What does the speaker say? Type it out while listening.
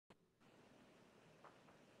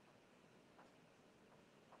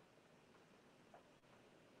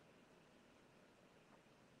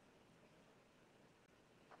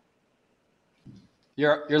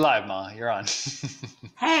You're live, Ma. You're on.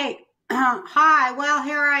 Hey, hi. Well,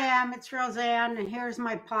 here I am. It's Roseanne, and here's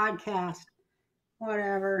my podcast.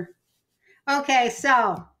 Whatever. Okay,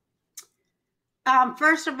 so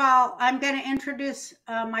first of all, I'm going to introduce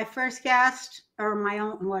my first guest, or my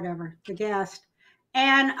own, whatever, the guest.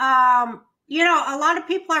 And, a lot of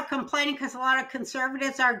people are complaining because a lot of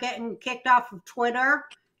conservatives are getting kicked off of Twitter.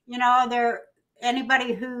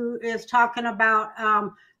 Anybody who is talking about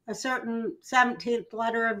a certain 17th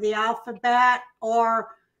letter of the alphabet or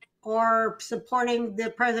supporting the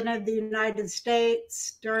president of the United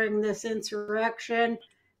States during this insurrection,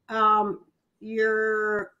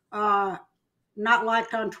 you're not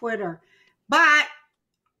liked on Twitter. But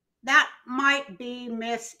that might be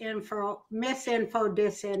disinfo,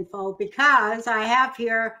 because I have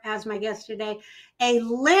here as my guest today a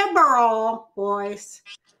liberal voice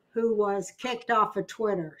who was kicked off of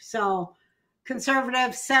Twitter. So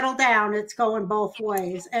conservatives, settle down. It's going both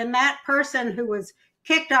ways. And that person who was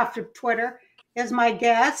kicked off of Twitter is my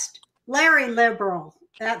guest, Larry Liberal.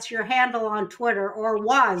 That's your handle on Twitter, or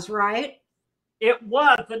was, right? It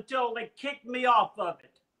was, until they kicked me off of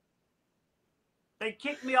it. They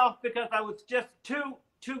kicked me off because I was just too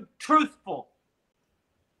truthful.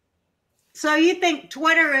 So you think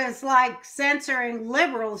Twitter is like censoring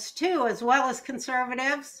liberals too, as well as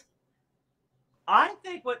conservatives? I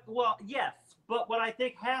think yes. But what I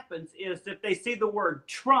think happens is if they see the word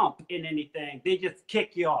Trump in anything, they just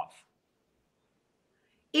kick you off.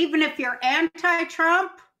 Even if you're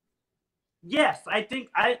anti-Trump? Yes, I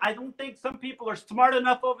don't think some people are smart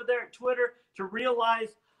enough over there at Twitter to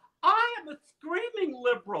realize I am a screaming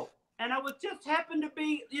liberal, and I was just happened to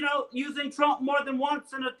be, using Trump more than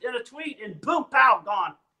once in a tweet, and boom, pow,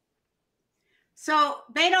 gone. So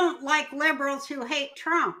they don't like liberals who hate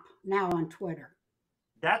Trump now on Twitter.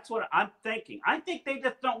 That's what I'm thinking. I think they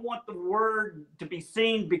just don't want the word to be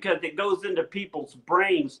seen because it goes into people's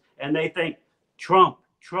brains, and they think Trump.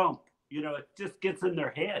 It just gets in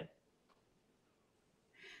their head.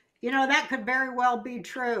 That could very well be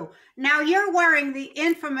true. Now, you're wearing the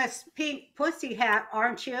infamous pink pussy hat,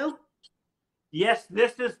 aren't you? Yes,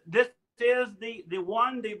 this is the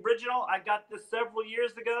one, the original. I got this several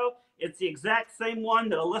years ago. It's the exact same one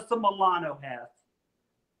that Alyssa Milano has.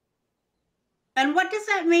 And what does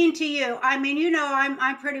that mean to you? I mean,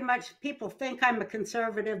 I'm pretty much, people think I'm a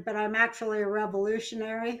conservative, but I'm actually a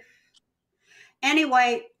revolutionary.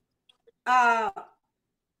 Anyway,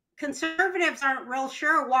 conservatives aren't real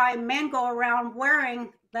sure why men go around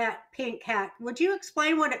wearing that pink hat. Would you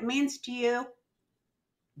explain what it means to you?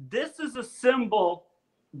 This is a symbol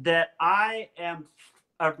that I am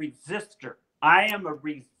a resistor. I am a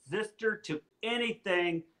resistor to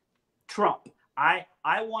anything Trump. I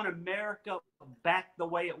want America back the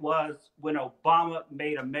way it was when Obama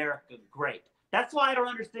made America great. That's why I don't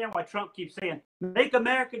understand why Trump keeps saying, make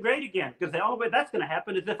America great again, because the only way that's going to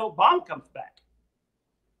happen is if Obama comes back.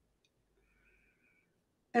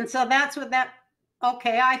 And so that's what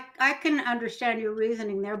okay, I can understand your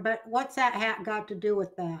reasoning there, but what's that hat got to do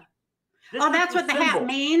with that? That's what the hat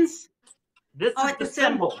means? This is the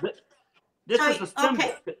symbol. This is a symbol.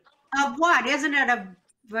 Okay. Of what? Isn't it a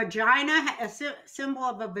vagina, a symbol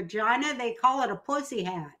of a vagina? They call it a pussy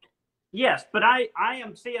hat. Yes, but I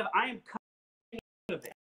am coming out of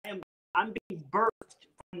it. I'm being birthed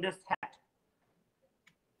from this hat.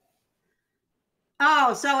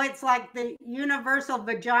 Oh, so it's like the universal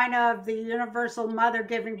vagina of the universal mother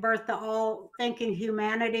giving birth to all thinking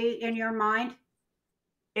humanity in your mind?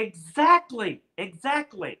 Exactly.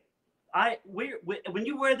 When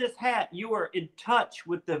you wear this hat, you are in touch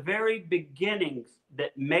with the very beginnings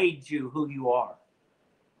that made you who you are.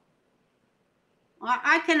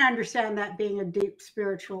 I can understand that being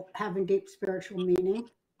having deep spiritual meaning.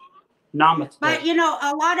 Namaste. But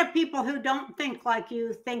a lot of people who don't think like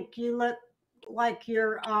you think you look like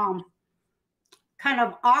you're kind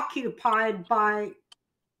of occupied by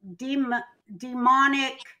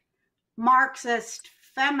demonic Marxist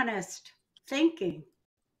feminist thinking.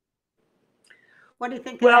 What do you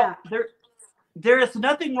think of that? Well, there is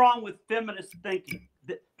nothing wrong with feminist thinking.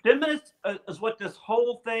 Feminist is what this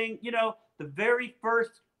whole thing, the very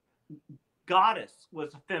first goddess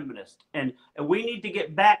was a feminist. And we need to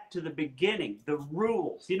get back to the beginning, the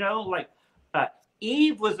rules, like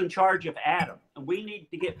Eve was in charge of Adam, and we need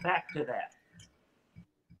to get back to that.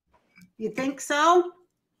 You think so?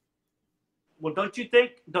 Well, don't you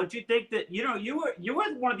think that you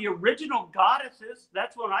were one of the original goddesses?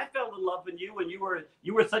 That's when I fell in love with you, and you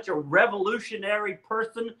were such a revolutionary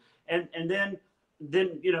person, and then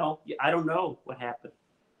I don't know what happened.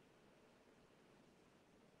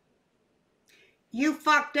 You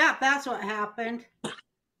fucked up. That's what happened.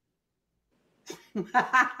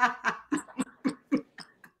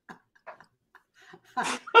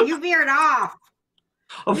 You veered off.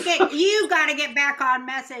 You got to get back on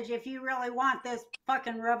message if you really want this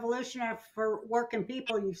fucking revolution for working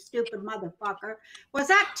people, you stupid motherfucker. Was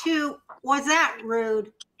that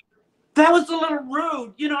rude? That was a little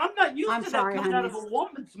rude. You know, I'm not used I'm to sorry, that coming honey. out of a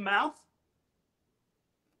woman's mouth.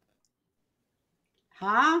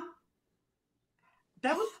 Huh?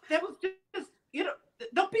 That was just, you know,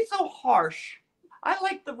 don't be so harsh. I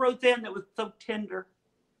like the Roseanne that was so tender.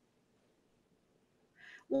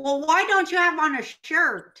 Well, why don't you have on a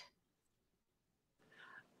shirt?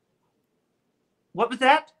 What was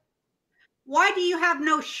that? Why do you have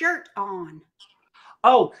no shirt on?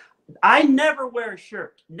 Oh, I never wear a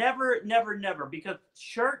shirt. Never, never, never. Because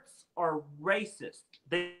shirts are racist.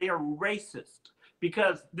 They are racist.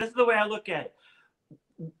 Because this is the way I look at it.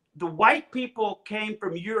 The white people came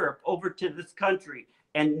from Europe over to this country,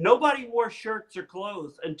 and nobody wore shirts or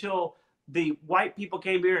clothes until the white people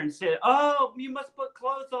came here and said, "Oh, you must put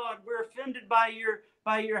clothes on. We're offended by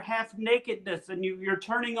your half nakedness, and you're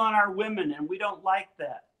turning on our women, and we don't like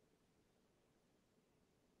that."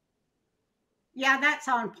 Yeah, that's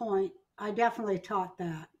on point. I definitely taught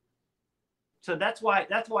that. So that's why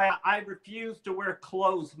I refuse to wear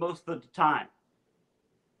clothes most of the time.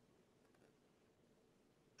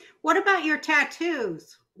 What about your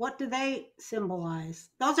tattoos? What do they symbolize?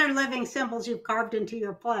 Those are living symbols you've carved into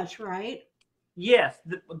your flesh, right? Yes,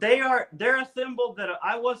 they're a symbol that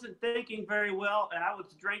I wasn't thinking very well, and I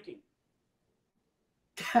was drinking.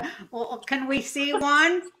 Well, can we see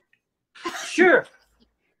one? Sure.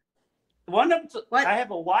 One of them, What? I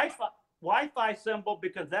have a Wi-Fi symbol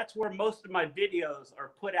because that's where most of my videos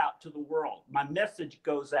are put out to the world. My message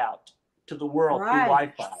goes out to the world through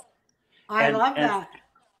Wi-Fi. I love that.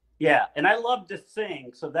 Yeah, and I love to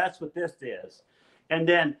sing, so that's what this is. And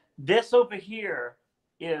then this over here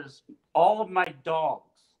is all of my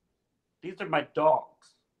dogs. These are my dogs.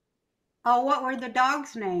 Oh, what were the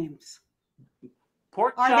dogs' names?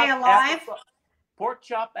 Pork Are chop, they alive? pork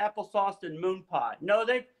chop, applesauce, and moon pie. No,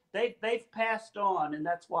 they've passed on, and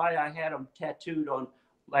that's why I had them tattooed on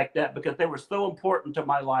like that, because they were so important to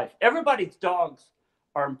my life. Everybody's dogs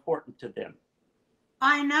are important to them.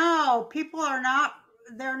 I know. People are not,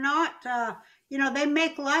 they're not, they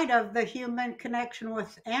make light of the human connection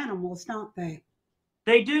with animals, don't they?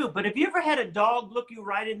 They do, but have you ever had a dog look you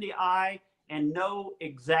right in the eye and know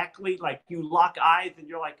exactly, like you lock eyes and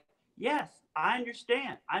you're like, yes, I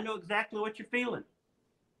understand. I know exactly what you're feeling.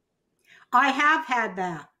 I have had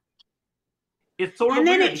that. It's sort and of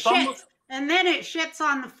then weird. it shits, and then it shits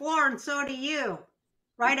on the floor, and so do you.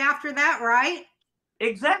 Right after that, right?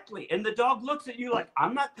 Exactly. And the dog looks at you like,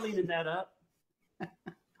 I'm not cleaning that up.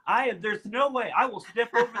 There's no way. I will sniff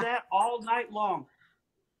over that all night long.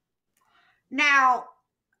 Now,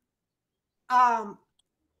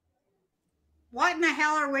 what in the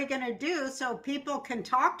hell are we going to do so people can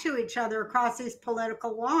talk to each other across these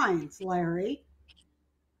political lines, Larry?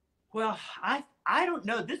 Well, I don't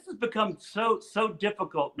know. This has become so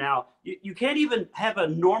difficult now. You can't even have a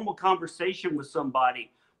normal conversation with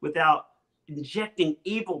somebody without injecting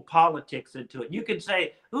evil politics into it. You can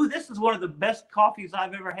say, "Ooh, this is one of the best coffees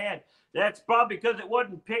I've ever had." That's probably because it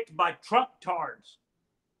wasn't picked by Trump tards.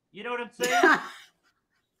 You know what I'm saying?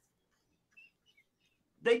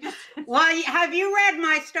 They just Well, have you read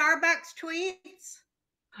my Starbucks tweets?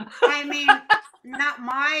 I mean, not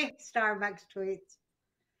my Starbucks tweets,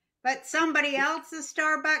 but somebody else's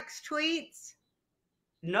Starbucks tweets.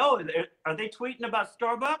 No, are they tweeting about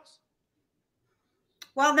Starbucks?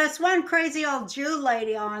 Well, this one crazy old Jew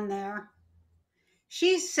lady on there,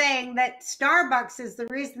 she's saying that Starbucks is the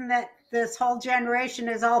reason that this whole generation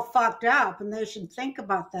is all fucked up, and they should think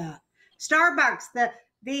about that. Starbucks,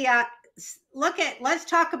 let's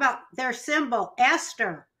talk about their symbol,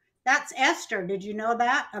 Esther. That's Esther. Did you know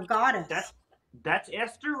that? A goddess. That's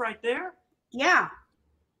Esther right there? Yeah.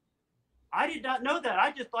 I did not know that.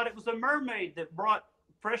 I just thought it was a mermaid that brought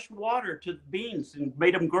fresh water to the beans and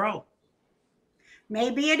made them grow.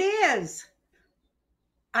 Maybe it is.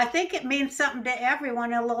 I think it means something to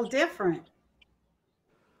everyone a little different.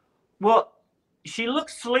 Well, she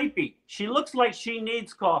looks sleepy. She looks like she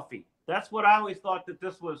needs coffee. That's what I always thought, that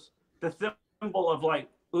this was the symbol of, like,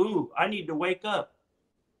 ooh, I need to wake up.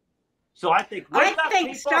 So I think, I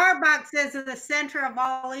think Starbucks is the center of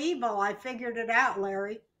all evil. I figured it out,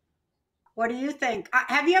 Larry. What do you think?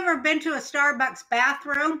 Have you ever been to a Starbucks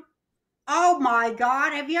bathroom? Oh my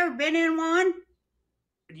God. Have you ever been in one?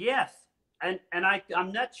 Yes.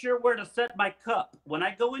 I'm not sure where to set my cup. When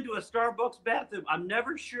I go into a Starbucks bathroom, I'm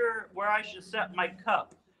never sure where I should set my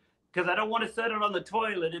cup because I don't want to set it on the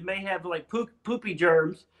toilet. It may have like poopy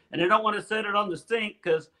germs, and I don't want to set it on the sink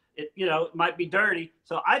because it might be dirty.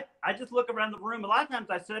 So I just look around the room. A lot of times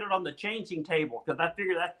I set it on the changing table because I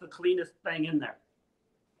figure that's the cleanest thing in there.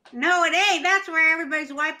 No, it ain't. That's where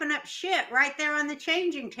everybody's wiping up shit right there on the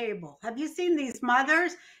changing table. Have you seen these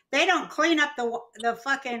mothers? They don't clean up the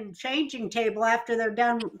fucking changing table after they're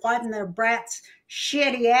done wiping their brat's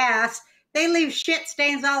shitty ass. They leave shit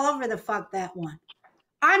stains all over the fuck that one.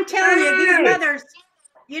 I'm telling you, these mothers,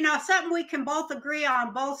 something we can both agree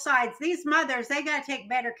on both sides. These mothers, they got to take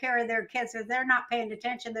better care of their kids because they're not paying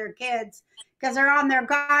attention to their kids because they're on their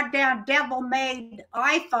goddamn devil-made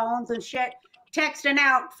iPhones and shit, texting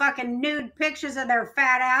out fucking nude pictures of their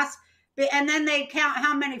fat ass. And then they count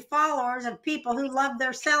how many followers of people who love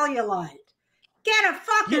their cellulite. Get a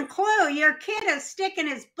fucking clue. Your kid is sticking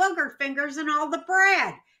his booger fingers in all the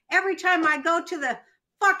bread. Every time I go to the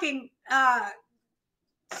fucking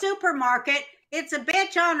supermarket, it's a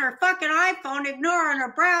bitch on her fucking iPhone ignoring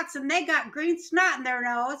her brats, and they got green snot in their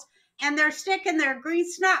nose, and they're sticking their green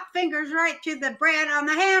snot fingers right to the bread on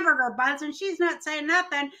the hamburger buns, and she's not saying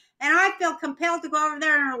nothing, and I feel compelled to go over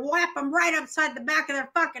there and whap them right upside the back of their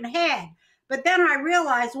fucking head. But then I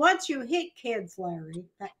realized once you hit kids, Larry,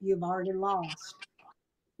 that you've already lost.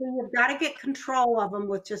 So you've got to get control of them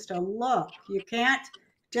with just a look. You can't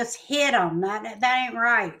just hit them. That ain't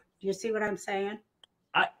right. Do you see what I'm saying?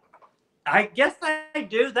 I guess I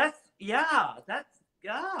do.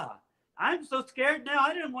 I'm so scared now.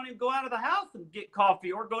 I didn't want to go out of the house and get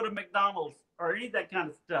coffee or go to McDonald's or any of that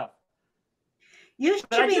kind of stuff. You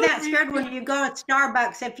should be that scared when you go to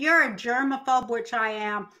Starbucks. If you're a germaphobe, which I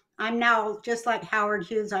am, I'm now just like Howard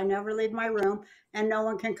Hughes. I never leave my room and no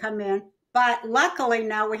one can come in. But luckily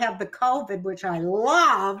now we have the COVID, which I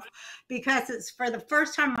love because it's for the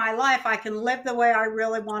first time in my life I can live the way I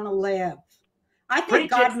really want to live. I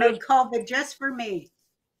think God made COVID just for me.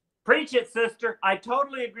 Preach it, sister. I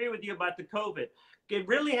totally agree with you about the COVID. It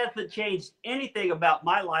really hasn't changed anything about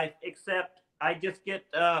my life except I just get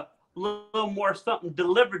a little more something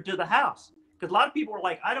delivered to the house. Because a lot of people are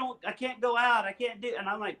like, I can't go out. I can't do. And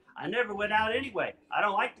I'm like, I never went out anyway. I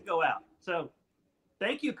don't like to go out. So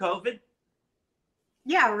thank you, COVID.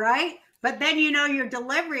 Yeah, right. But then, your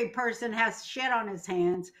delivery person has shit on his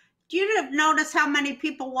hands. Do you notice how many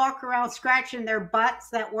people walk around scratching their butts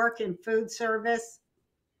that work in food service?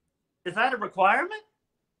 Is that a requirement?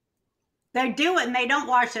 They do it and they don't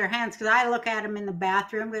wash their hands because I look at them in the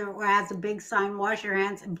bathroom. It has a big sign, wash your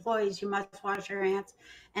hands. Employees, you must wash your hands.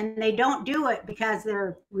 And they don't do it because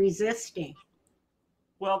they're resisting.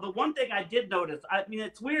 Well, the one thing I did notice,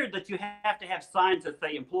 it's weird that you have to have signs that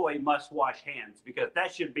say employee must wash hands because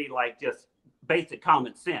that should be like just basic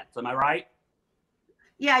common sense. Am I right?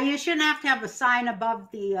 Yeah, you shouldn't have to have a sign above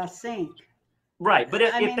the sink. Right, but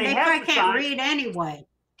if they have probably can't read anyway.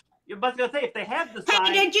 I was going to say, if they have the sign.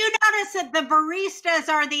 Hey, did you notice that the baristas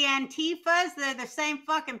are the Antifas? They're the same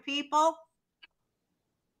fucking people.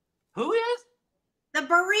 Who is? The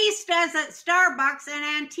baristas at Starbucks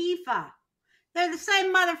and Antifa. They're the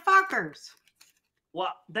same motherfuckers.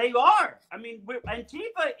 Well, they are.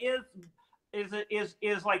 Antifa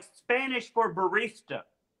is like Spanish for barista.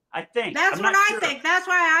 I think. That's what I think. That's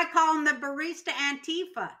why I call them the barista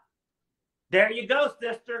Antifa. There you go,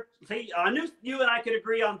 sister. See, I knew you and I could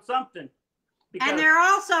agree on something. And they're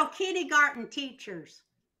also kindergarten teachers.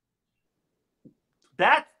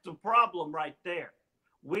 That's the problem right there.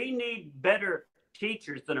 We need better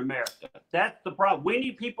teachers in America. That's the problem. We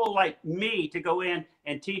need people like me to go in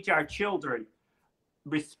and teach our children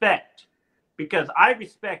respect. Because I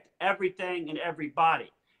respect everything and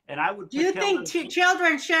everybody. And I would. Do you think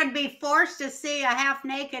children should be forced to see a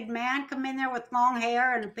half-naked man come in there with long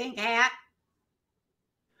hair and a pink hat?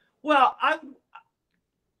 Well,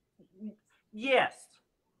 yes.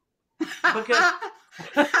 Because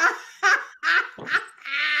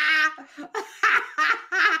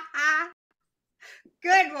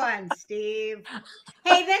good one, Steve.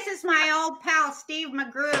 Hey, this is my old pal, Steve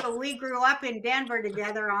McGrew. We grew up in Denver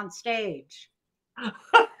together on stage.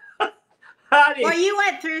 Well, you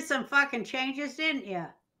went through some fucking changes, didn't you?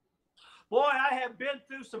 Boy, I have been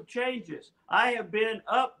through some changes. I have been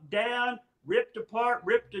up, down, ripped apart,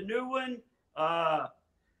 ripped a new one.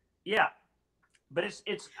 Yeah. But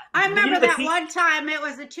it's. I remember that one time it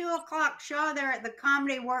was a 2:00 show there at the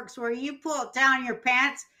Comedy Works where you pulled down your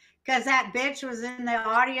pants because that bitch was in the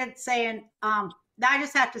audience saying, I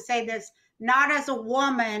just have to say this, not as a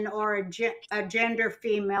woman or a gender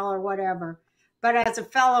female or whatever, but as a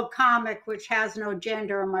fellow comic, which has no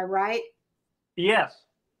gender. Am I right? Yes.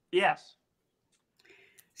 Yes.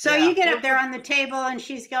 So you get up there on the table and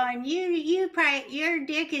she's going, you probably, your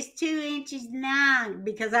dick is 2 inches long,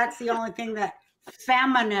 because that's the only thing that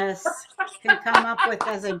feminists can come up with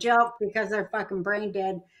as a joke, because they're fucking brain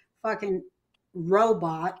dead fucking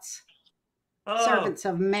robots, servants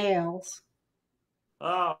of males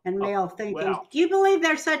and male thinking. Do you believe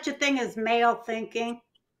there's such a thing as male thinking?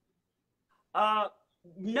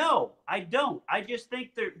 No, I don't. I just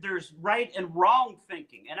think there's right and wrong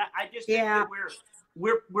thinking, and I just think that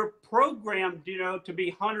we're programmed, to be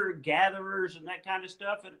hunter gatherers and that kind of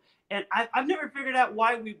stuff, and I've never figured out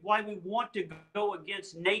why we want to go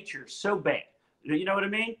against nature so bad. You know what I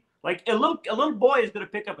mean? Like a little boy is going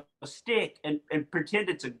to pick up a stick and pretend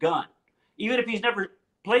it's a gun, even if he's never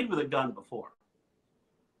played with a gun before.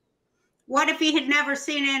 What if he had never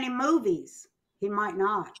seen any movies? He might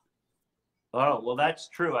not. Oh, well, that's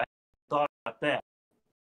true. I thought about that.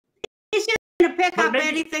 He's just going to pick up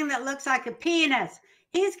anything that looks like a penis.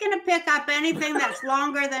 He's going to pick up anything that's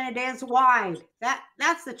longer than it is wide.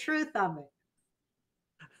 That's the truth of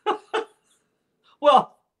it.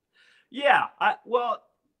 Well, yeah. I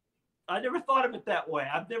never thought of it that way.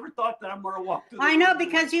 I've never thought that I'm going to walk through. I know,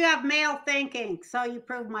 because you have male thinking, so you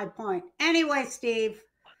prove my point. Anyway, Steve.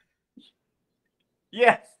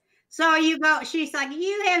 Yes. So you go, she's like,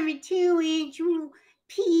 you have a 2-inch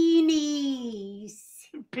penis.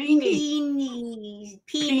 Penis.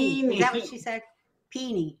 Is that what she said?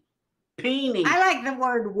 Peenie. I like the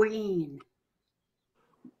word ween.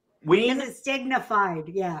 Ween? Because it's dignified.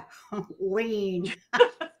 Yeah. Ween.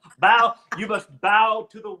 Bow. You must bow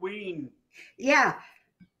to the ween. Yeah.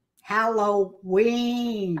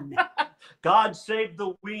 Halloween. God save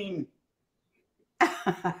the ween.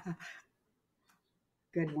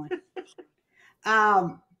 Good one.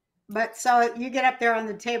 But so you get up there on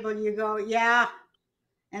the table, you go, yeah.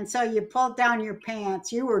 And so you pulled down your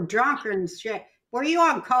pants. You were drunk and shit. Were you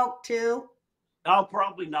on coke too? Oh,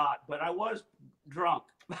 probably not, but I was drunk.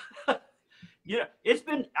 I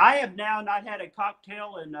have now not had a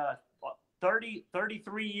cocktail in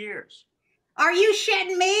 33 years. Are you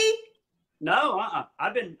shitting me? No,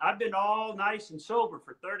 I've been all nice and sober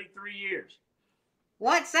for 33 years.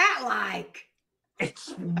 What's that like?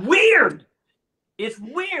 It's weird. It's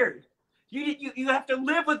weird. You have to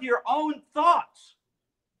live with your own thoughts.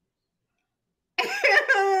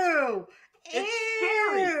 Ew. It's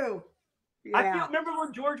scary. Yeah. Remember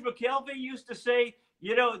when George McKelvey used to say,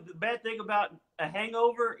 the bad thing about a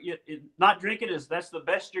hangover, not drinking that's the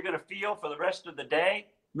best you're going to feel for the rest of the day.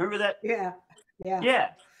 Remember that? Yeah. Yeah. Yeah.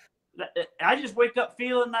 I just wake up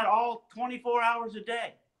feeling that all 24 hours a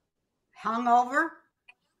day. Hungover?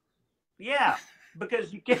 Yeah,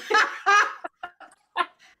 because you can't.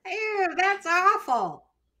 Ew, that's awful.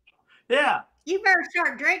 Yeah. You better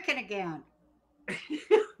start drinking again.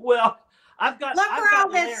 Well, Look where all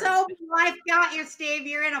this sober life got you, Steve.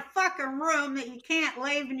 You're in a fucking room that you can't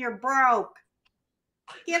leave and you're broke.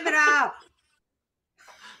 Give it up.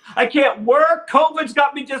 I can't work. COVID's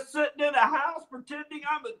got me just sitting in a house pretending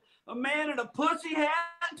I'm a man in a pussy hat.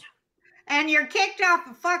 And you're kicked off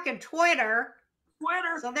of fucking Twitter.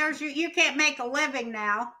 So you can't make a living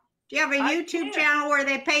now. Do you have a YouTube channel where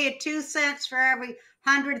they pay you 2 cents for every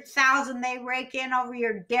 100,000 they rake in over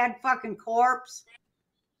your dead fucking corpse?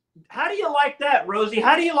 How do you like that, Rosie?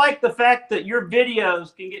 How do you like the fact that your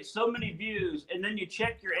videos can get so many views and then you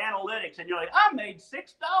check your analytics and you're like, I made $6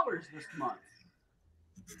 this month?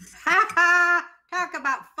 Ha ha! Talk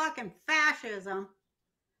about fucking fascism.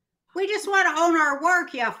 We just want to own our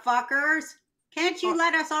work, you fuckers. Can't you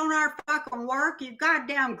let us own our fucking work, you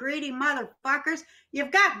goddamn greedy motherfuckers?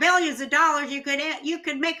 You've got billions of dollars. You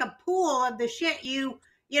could make a pool of the shit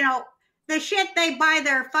the shit they buy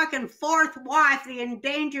their fucking fourth wife, the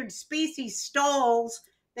endangered species stoles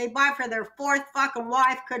they buy for their fourth fucking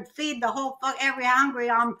wife could feed the whole every hungry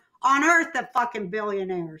on earth of fucking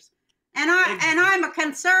billionaires. And I'm a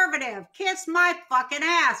conservative. Kiss my fucking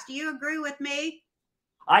ass. Do you agree with me?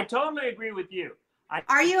 I totally agree with you.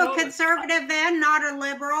 Are you a conservative then, not a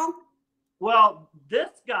liberal? Well,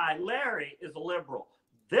 this guy, Larry, is a liberal.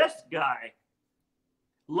 This guy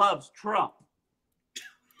loves Trump.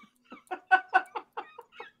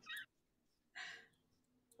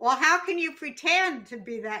 Well, how can you pretend to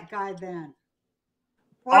be that guy then?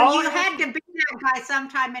 Well, you had to be that guy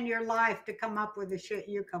sometime in your life to come up with the shit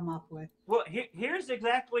you come up with. Well, here's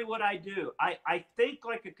exactly what I do. I think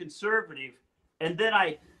like a conservative, and then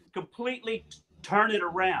I completely turn it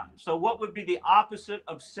around. So what would be the opposite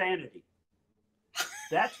of sanity?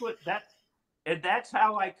 And that's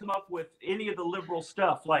how I come up with any of the liberal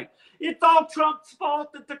stuff. Like, it's all Trump's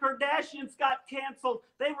fault that the Kardashians got canceled.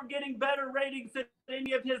 They were getting better ratings than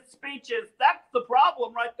any of his speeches. That's the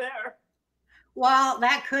problem right there. Well,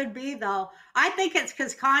 that could be though. I think it's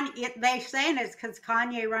because Kanye. They saying it's because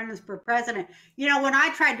Kanye runs for president. When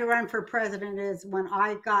I tried to run for president is when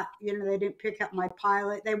I got. They didn't pick up my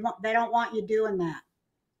pilot. They don't want you doing that.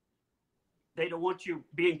 They don't want you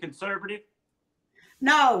being conservative.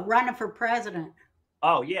 No, running for president.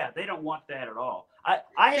 Oh yeah, they don't want that at all.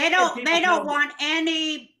 They don't want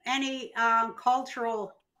any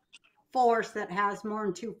cultural force that has more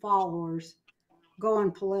than 2 followers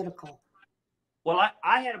going political. Well,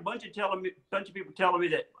 I had a bunch of people telling me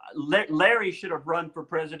that Larry should have run for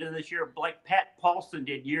president this year, like Pat Paulson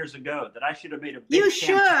did years ago. That I should have made a big You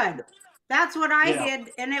campaign. should. That's what I did,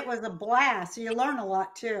 and it was a blast. You learn a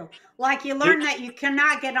lot too. Like you learn that you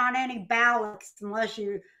cannot get on any ballots unless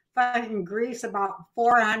you fucking grease about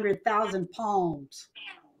 400,000 palms.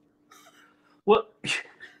 Well,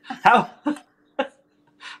 how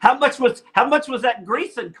much was that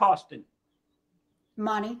greasing costing?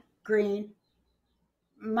 Money, green.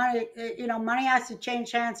 Money, money has to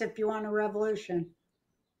change hands if you want a revolution.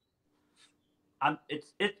 I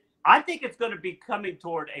think it's going to be coming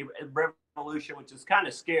toward a revolution, which is kind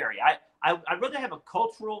of scary. I'd rather have a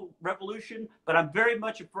cultural revolution, but I'm very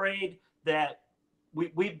much afraid that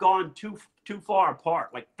we've gone too far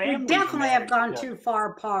apart. Like families, we definitely have gone too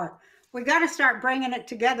far apart. We got to start bringing it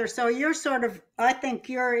together. So you're I think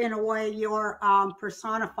you're in a way you're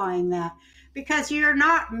personifying that because you're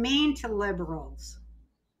not mean to liberals.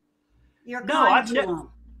 You're kind to them.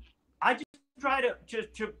 I just try to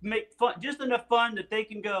make fun, just enough fun that they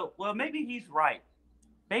can go, well, maybe he's right.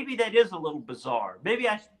 Maybe that is a little bizarre. Maybe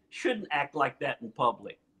I shouldn't act like that in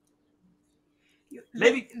public.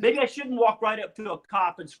 Maybe I shouldn't walk right up to a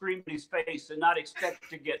cop and scream in his face and not expect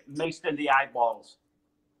to get maced in the eyeballs.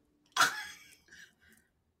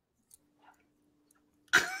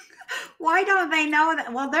 Why don't they know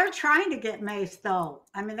that? Well, they're trying to get maced though.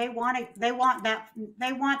 I mean, they want that,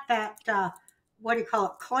 what do you call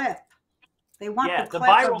it? Clip. They want the clip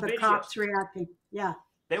viral of the video. cops reacting. Yeah.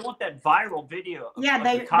 They want that viral video.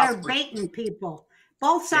 They're baiting people.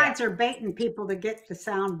 Both sides are baiting people to get the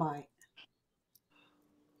soundbite.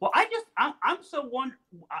 Well, I'm so wondering,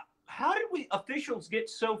 how did officials get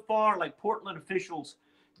so far, like Portland officials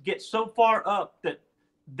get so far up that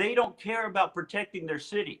they don't care about protecting their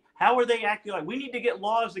city? How are they acting like we need to get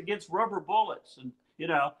laws against rubber bullets? And,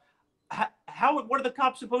 what are the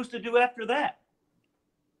cops supposed to do after that?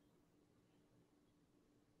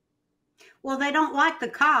 Well, they don't like the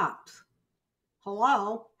cops.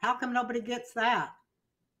 Hello? How come nobody gets that?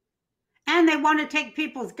 And they want to take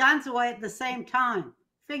people's guns away at the same time.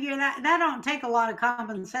 Figure that don't take a lot of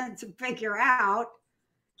common sense to figure out.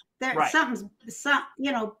 There's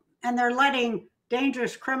and they're letting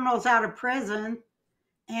dangerous criminals out of prison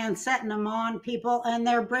and setting them on people, and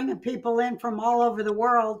they're bringing people in from all over the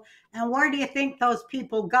world. And where do you think those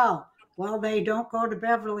people go? Well, they don't go to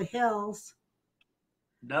Beverly Hills.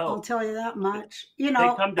 No. I'll tell you that much. They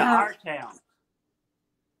come to our town.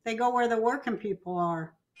 They go where the working people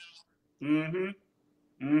are. Mm-hmm.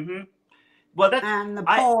 Mm-hmm. Well, and the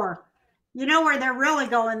poor. You know where they're really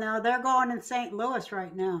going though? They're going in St. Louis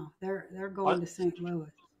right now. They're going to St.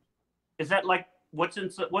 Louis. Is that like what's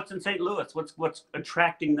in St. Louis? What's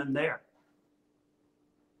attracting them there?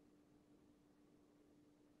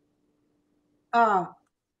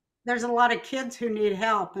 There's a lot of kids who need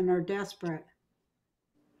help and are desperate.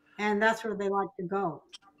 And that's where they like to go.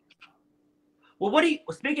 Well,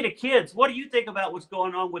 speaking of kids, what do you think about what's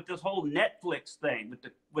going on with this whole Netflix thing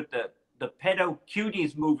with the pedo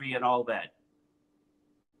cuties movie and all that?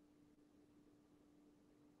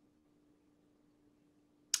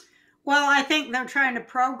 Well, I think they're trying to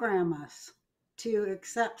program us to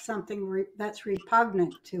accept something that's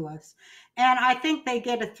repugnant to us. And I think they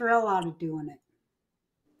get a thrill out of doing it.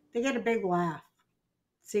 They get a big laugh.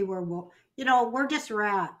 See where we're just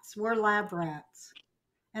rats. We're lab rats.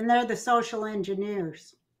 And they're the social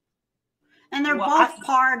engineers. And they're both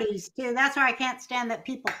parties too. That's why I can't stand that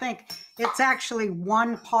people think it's actually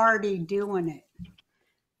one party doing it.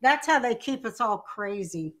 That's how they keep us all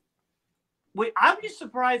crazy. I'm just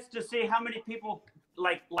surprised to see how many people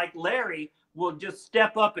like Larry will just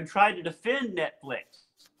step up and try to defend Netflix.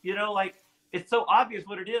 Like it's so obvious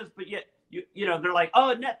what it is, but yet they're like,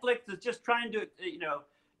 oh, Netflix is just trying to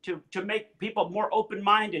to make people more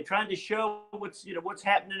open-minded, trying to show what's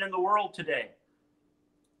happening in the world today.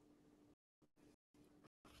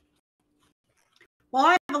 Well,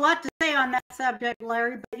 I have a lot to say on that subject,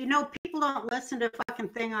 Larry, but people don't listen to fucking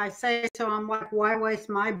thing I say, so I'm like, why waste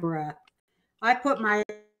my breath? I put my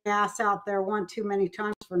ass out there one too many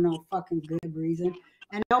times for no fucking good reason,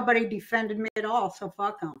 and nobody defended me at all, so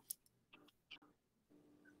fuck them.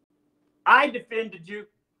 I defended you.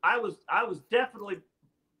 I was definitely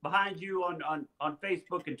behind you on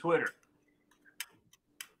Facebook and Twitter.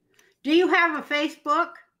 Do you have a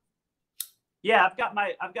Facebook? Yeah, I've got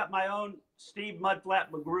my own Steve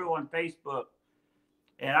Mudflat McGrew on Facebook,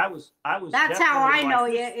 and I was. That's how I know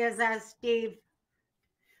you is as Steve.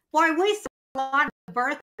 Boy, we saw a lot of the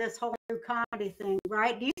birth of this whole new comedy thing,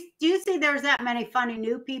 right? Do you see there's that many funny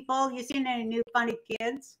new people? You seen any new funny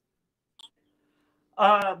kids?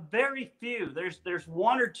 Very few. There's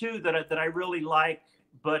one or two that I really like,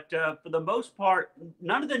 but for the most part,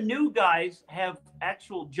 none of the new guys have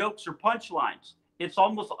actual jokes or punchlines. It's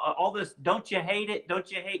almost all this, don't you hate it?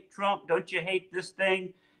 Don't you hate Trump? Don't you hate this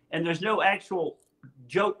thing? And there's no actual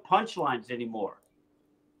joke punchlines anymore.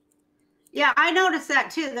 Yeah, I noticed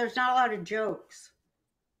that too. There's not a lot of jokes.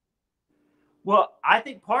 Well, I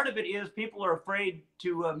think part of it is people are afraid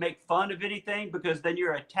to make fun of anything because then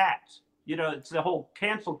you're attacked. It's the whole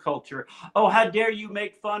cancel culture. Oh, how dare you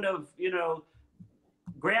make fun of,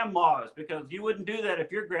 grandmas, because you wouldn't do that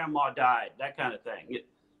if your grandma died, that kind of thing.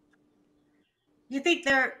 You think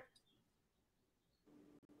they're,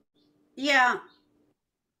 yeah.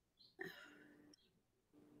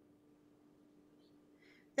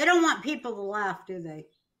 They don't want people to laugh, do they?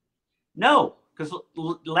 No, because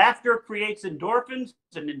laughter creates endorphins,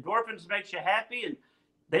 and endorphins makes you happy, and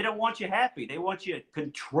they don't want you happy. They want you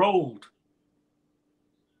controlled.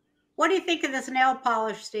 What do you think of this nail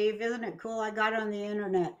polish, Steve? Isn't it cool? I got it on the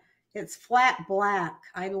internet. It's flat black.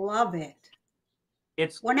 I love it.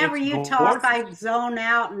 Whenever you talk, I zone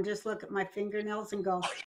out and just look at my fingernails and go,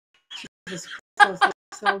 Jesus Christ, those look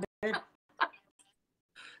so good.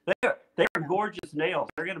 They're gorgeous nails.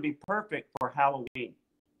 They're going to be perfect for Halloween.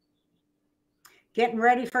 Getting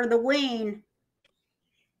ready for the ween.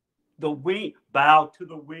 The ween. Bow to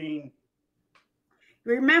the ween.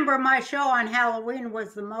 Remember, my show on Halloween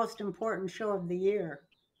was the most important show of the year.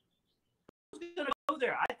 I was going to go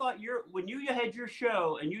there. I thought when you had your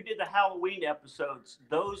show and you did the Halloween episodes,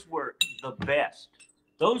 those were the best.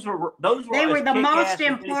 Those were They were the most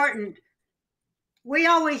important. We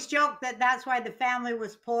always joke that that's why the family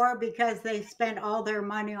was poor, because they spent all their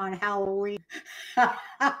money on Halloween. That's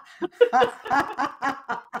why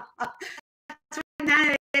none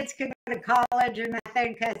of the kids could go to college or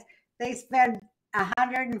nothing, because they spend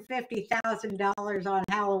 $150,000 on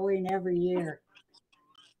Halloween every year.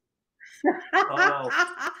 Oh.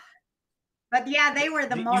 But yeah, they were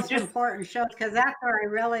the most important shows, because that's where I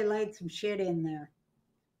really laid some shit in there.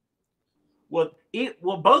 Well,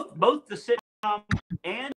 both the sitcom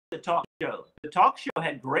and the talk show. The talk show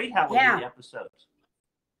had great Halloween episodes.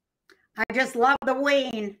 I just love the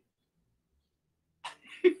ween.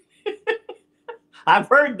 I've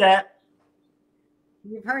heard that.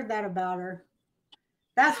 You've heard that about her.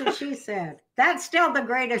 That's what she said. That's still the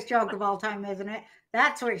greatest joke of all time, isn't it?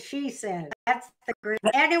 That's what she said. That's the great.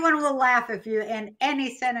 Anyone will laugh if you end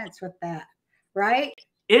any sentence with that, right?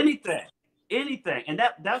 Anything. And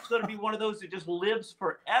that's going to be one of those that just lives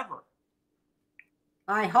forever.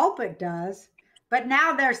 I hope it does. But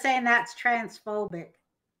now they're saying that's transphobic.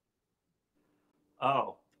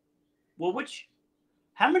 Oh. Well,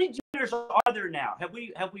 how many genders are there now? Have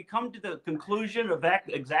we come to the conclusion of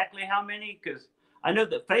exactly how many? Because I know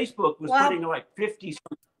that Facebook was putting like 50.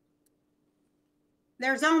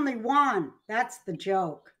 There's only one. That's the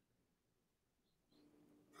joke.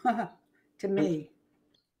 To me.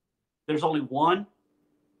 There's only one?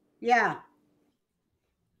 Yeah.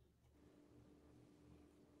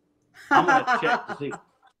 I'm going to check to see.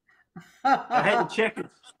 I had to check it.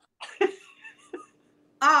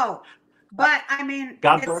 Oh, but I mean,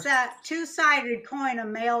 it's a two-sided coin, a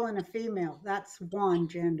male and a female. That's one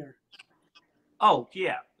gender. Oh,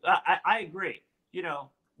 yeah. I agree.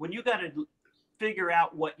 When you got to figure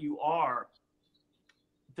out what you are,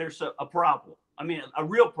 there's a problem. I mean, a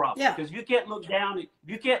real problem. Yeah. Because you can't look down and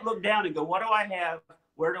go, what do I have?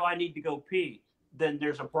 Where do I need to go pee? Then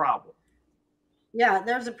there's a problem. Yeah,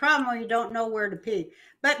 there's a problem when you don't know where to pee.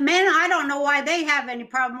 But men, I don't know why they have any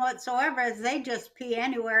problem whatsoever, as they just pee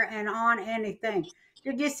anywhere and on anything.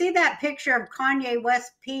 Did you see that picture of Kanye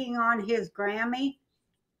West peeing on his Grammy?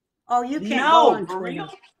 Oh, you can't go on Twitter.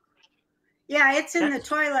 Real? Yeah, it's in the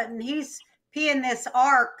toilet, and he's peeing this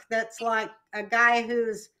arc that's like a guy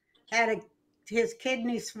who's had his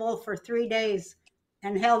kidneys full for 3 days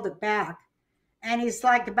and held it back. And he's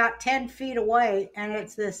like about 10 feet away, and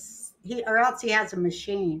it's this or else he has a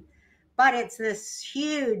machine. But it's this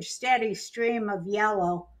huge, steady stream of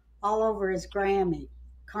yellow all over his Grammy.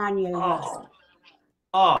 Kanye is.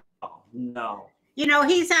 Oh, oh no. You know,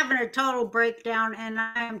 he's having a total breakdown, and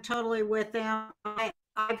I am totally with him.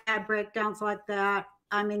 I've had breakdowns like that.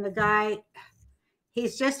 I mean, the guy,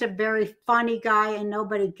 he's just a very funny guy, and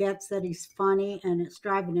nobody gets that he's funny, and it's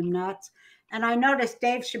driving him nuts. And I noticed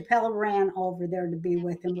Dave Chappelle ran over there to be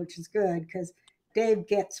with him, which is good because Dave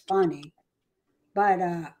gets funny. But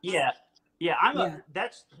Yeah, yeah. yeah,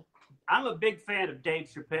 I'm a big fan of Dave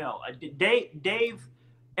Chappelle. Dave,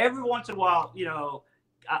 every once in a while,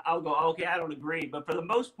 I'll go, okay, I don't agree, but for the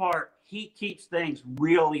most part, he keeps things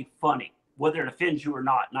really funny, whether it offends you or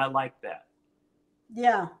not, and I like that.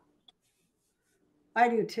 yeah, I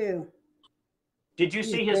do too. Did you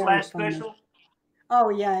He's see his very last funny. special? Oh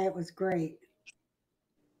yeah, it was great.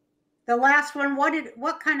 The last one,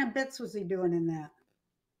 what kind of bits was he doing in that?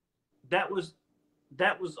 That was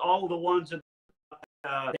all the ones that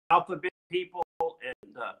the alphabet people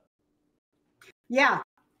and Yeah,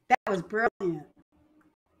 that was brilliant.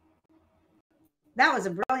 That was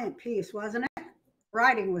a brilliant piece, wasn't it?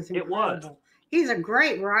 Writing was it was. incredible. He's a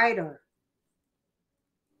great writer.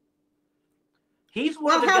 He's one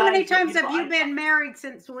Well, of the how guys many that, times have you been married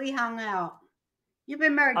since we hung out? You've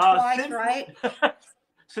been married twice, since right?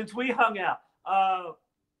 since we hung out,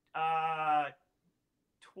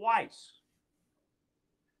 twice.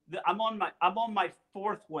 I'm on my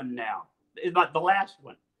fourth one now. It's not the last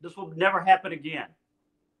one. This will never happen again.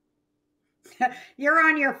 You're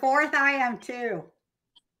on your fourth. I am too.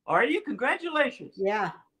 Are you? Congratulations.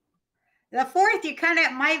 Yeah. The fourth, you kind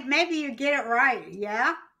of maybe you get it right.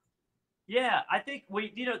 Yeah. Yeah, I think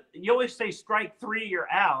you always say strike three, you're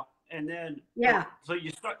out, and then Yeah. So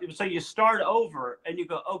you start over, and you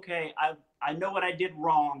go, okay, I know what I did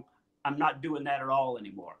wrong. I'm not doing that at all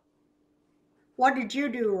anymore. What did you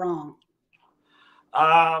do wrong?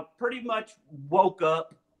 Pretty much woke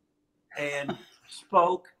up and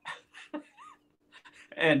spoke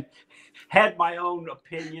and had my own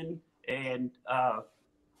opinion and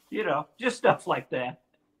just stuff like that.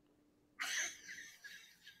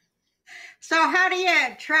 So how do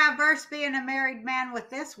you traverse being a married man with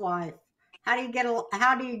this wife? How do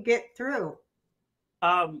you get through?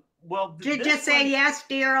 Well, Did you just say yes,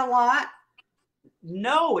 dear, a lot?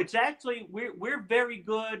 No, it's actually we're very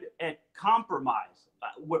good at compromise.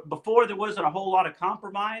 Before there wasn't a whole lot of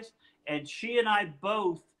compromise, and she and I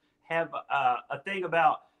both have a thing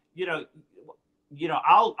about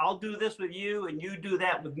I'll do this with you and you do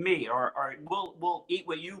that with me, or we'll eat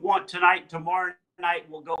what you want tonight. Tomorrow night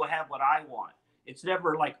we'll go have what I want. It's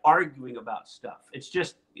never like arguing about stuff. It's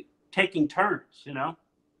just taking turns, Now,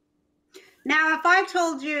 if I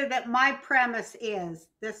told you that my premise is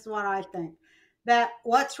this is what I think, that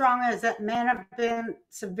what's wrong is that men have been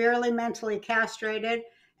severely mentally castrated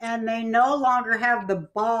and they no longer have the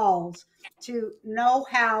balls to know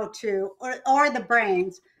how to, or the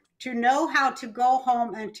brains to know how to go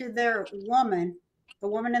home and to their woman, the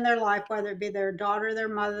woman in their life, whether it be their daughter, their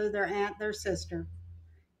mother, their aunt, their sister,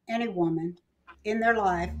 any woman in their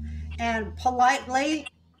life, and politely,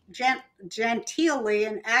 genteelly,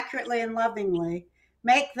 and accurately and lovingly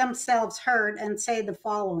make themselves heard and say the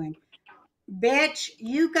following: bitch,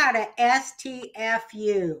 you got to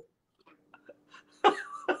STFU.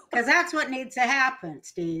 Because that's what needs to happen,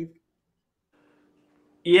 Steve.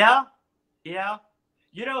 Yeah.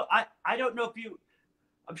 I don't know if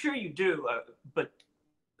I'm sure you do, but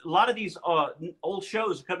a lot of these old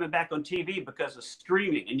shows are coming back on TV because of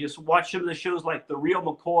streaming, and you just watch some of the shows like The Real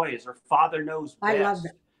McCoys or Father Knows Best. I love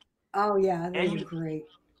it. Oh yeah, they were great.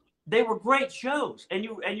 They were great shows, and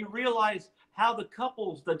you realize how the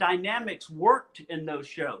dynamics worked in those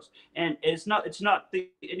shows, and it's not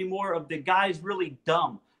anymore of the guy's really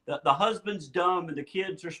dumb. The husband's dumb, and the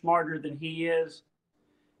kids are smarter than he is,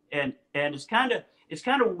 and it's kind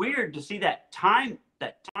of weird to see that time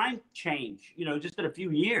change, just in a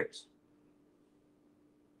few years.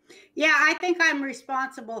 Yeah, I think I'm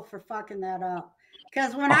responsible for fucking that up.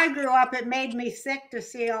 Because when I grew up, it made me sick to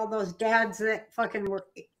see all those dads that fucking were,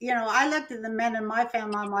 I looked at the men in my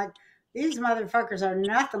family, I'm like, these motherfuckers are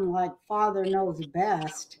nothing like Father Knows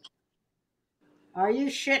Best. Are you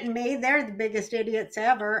shitting me? They're the biggest idiots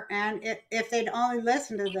ever. And if they'd only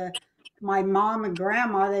listened to my mom and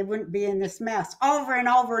grandma, they wouldn't be in this mess over and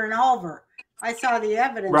over and over. I saw the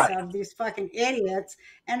evidence of these fucking idiots,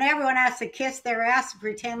 and everyone has to kiss their ass and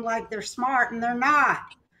pretend like they're smart, and they're not.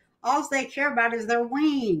 All they care about is their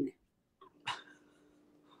ween.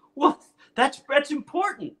 Well, that's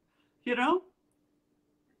important,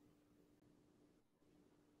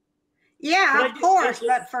 Yeah, But of course,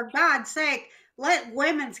 but for God's sake, let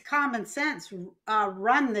women's common sense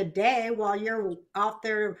run the day while you're out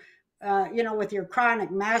there, with your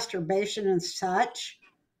chronic masturbation and such.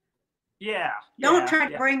 yeah, Don't yeah, try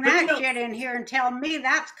to yeah. bring But that shit in here and tell me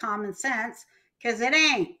that's common sense, because it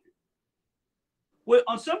ain't. well,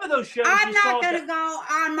 on some of those shows, I'm you not saw going that. to go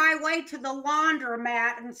on my way to the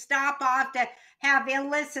laundromat and stop off to have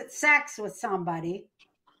illicit sex with somebody,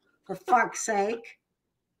 for fuck's sake.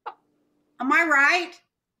 Am I right?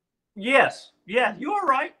 Yes, yeah, you are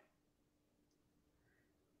right.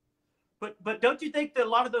 But don't you think that a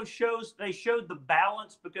lot of those shows they showed the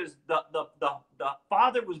balance because the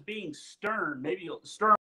father was being stern, maybe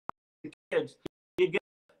stern with the kids. You'd get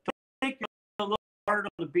to think a little hard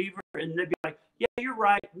on the beaver, and they'd be like, "Yeah, you're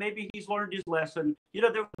right. Maybe he's learned his lesson." You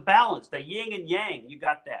know, there was a balance, the yin and yang. You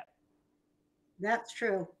got that. That's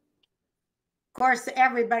true. Of course,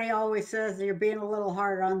 everybody always says you're being a little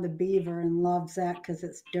hard on the beaver and loves that because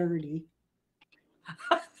it's dirty.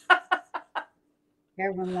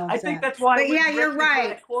 Everyone I loves think that. that's why it But went yeah, you're directly for right.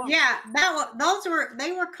 that quote. Yeah,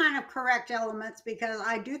 they were kind of correct elements, because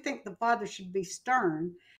I do think the father should be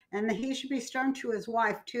stern, and that he should be stern to his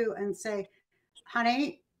wife too, and say,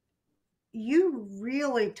 "Honey, you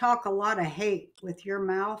really talk a lot of hate with your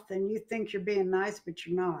mouth, and you think you're being nice, but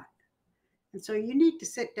you're not. And so you need to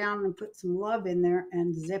sit down and put some love in there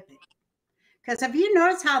and zip it." Because have you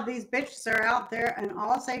noticed how these bitches are out there and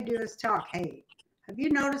all they do is talk hate? Have you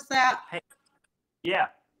noticed that? Hey, yeah,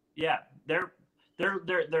 yeah. They're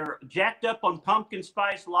jacked up on pumpkin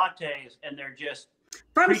spice lattes, and they're just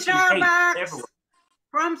From preaching hate Starbucks! everywhere.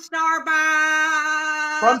 From From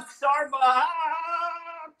Starbucks! Starbucks.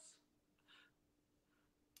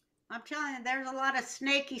 I'm telling you, there's a lot of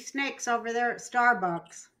snaky snakes over there at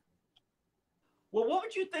Starbucks. Well, what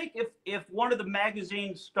would you think if one of the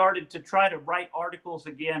magazines started to try to write articles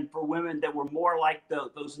again for women that were more like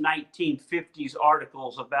those 1950s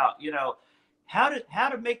articles about, how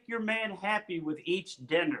to make your man happy with each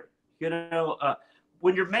dinner?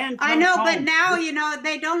 When your man I comes know, but home. now,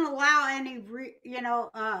 they don't allow any,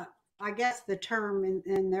 I guess the term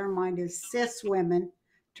in their mind is cis women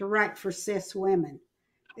to write for cis women.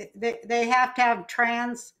 They have to have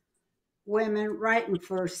trans women writing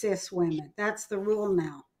for cis women. That's the rule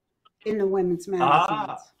now in the women's Ah,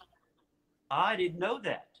 magazines. I didn't know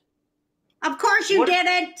that. Of course you What?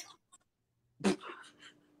 didn't.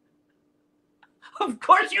 Of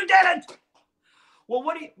course you didn't. Well,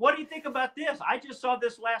 what do you think about this? I just saw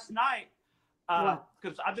this last night What?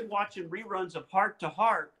 because I've been watching reruns of Heart to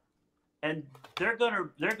Heart, and they're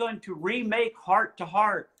going to remake Heart to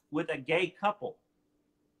Heart with a gay couple.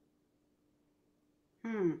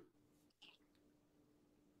 Hmm.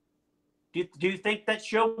 Do you think that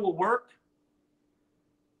show will work?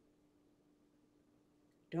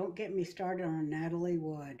 Don't get me started on Natalie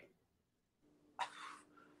Wood.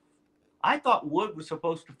 I thought Wood was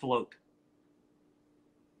supposed to float.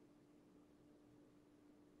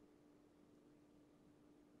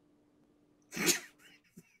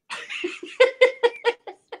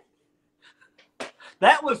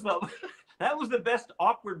 That was the best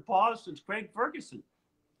awkward pause since Craig Ferguson.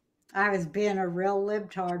 I was being a real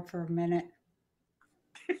libtard for a minute.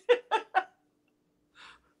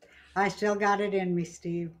 I still got it in me,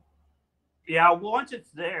 Steve. Yeah, once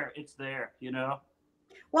it's there, it's there.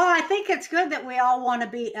 Well, I think it's good that we all want to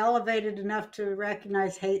be elevated enough to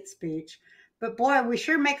recognize hate speech. But boy, we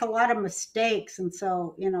sure make a lot of mistakes. And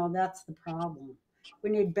so, that's the problem. We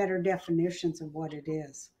need better definitions of what it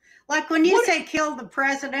is. Like when you What? say kill the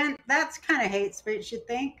president, that's kind of hate speech, you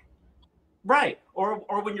think? Right. Or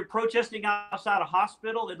when you're protesting outside a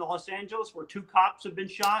hospital in Los Angeles where 2 cops have been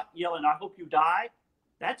shot, yelling, "I hope you die."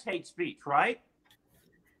 That's hate speech, right?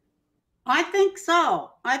 I think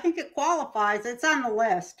so. I think it qualifies. It's on the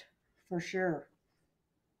list for sure.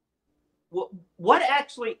 What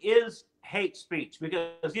actually is hate speech?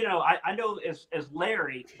 Because I know as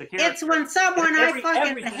Larry, the It's character, when someone I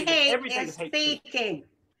fucking hate everything is is hate speech. speaking.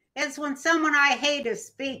 It's when someone I hate is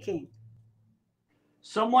speaking.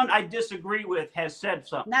 Someone I disagree with has said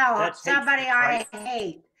something. No, That's hate somebody speech, right? I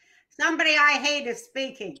hate. Somebody I hate is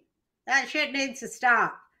speaking. That shit needs to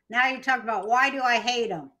stop. Now you talk about why do I hate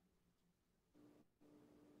them?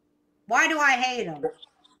 Why do I hate them?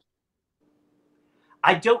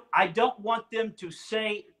 I don't want them to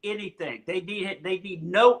say anything. They need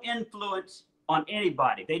no influence on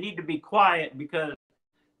anybody. They need to be quiet because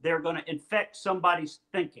they're going to infect somebody's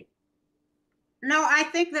thinking. No, I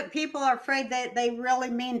think that people are afraid that they really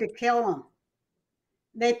mean to kill them.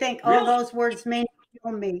 They think, oh, Really? those words mean to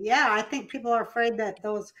kill me. Yeah, I think people are afraid that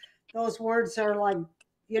those words are like,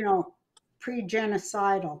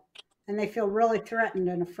 pre-genocidal. and they feel really threatened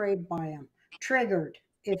and afraid by them, triggered,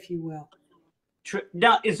 if you will.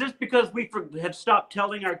 Now, is this because we have stopped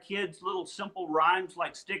telling our kids little simple rhymes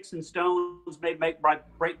like sticks and stones may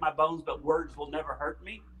break my bones, but words will never hurt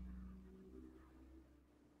me?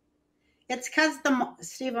 It's because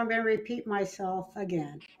Steve, I'm going to repeat myself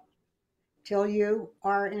again till you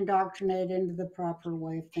are indoctrinated into the proper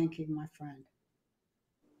way of thinking, my friend.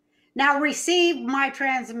 Now receive my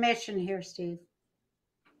transmission here, Steve.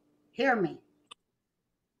 Hear me.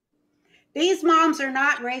 These moms are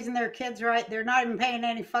not raising their kids right. They're not even paying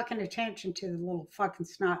any fucking attention to the little fucking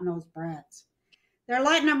snot-nosed brats. They're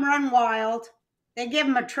letting them run wild. They give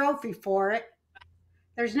them a trophy for it.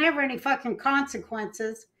 There's never any fucking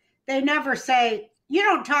consequences. They never say, you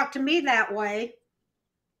don't talk to me that way.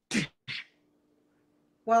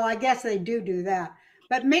 Well, I guess they do that.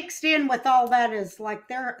 But mixed in with all that is like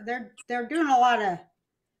they're doing a lot of,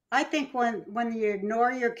 I think when you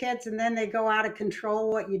ignore your kids and then they go out of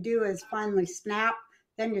control, what you do is finally snap,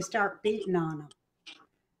 then you start beating on them.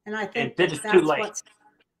 And I think that's too late.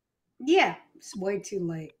 Yeah, it's way too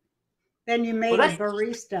late. Then you made a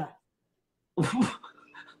barista.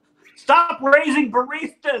 Stop raising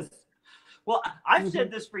baristas. Well, I've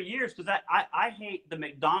said this for years because I hate the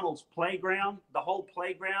McDonald's playground, the whole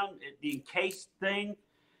playground, the encased thing.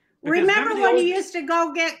 Remember when you used to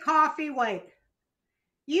go get coffee? Wait.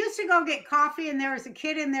 You used to go get coffee and there was a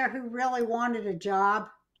kid in there who really wanted a job.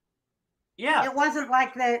 Yeah. It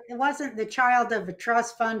wasn't the child of a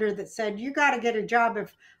trust funder that said, you got to get a job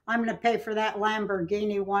if I'm going to pay for that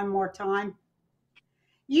Lamborghini one more time.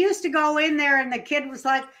 You used to go in there and the kid was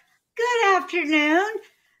like, good afternoon.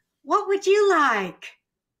 What would you like?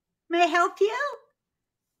 May I help you?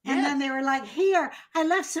 Yes. And then they were like, here, I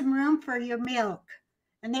left some room for your milk.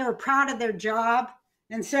 And they were proud of their job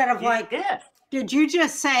instead of did you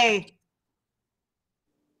just say,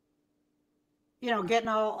 getting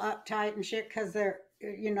all uptight and shit because they're,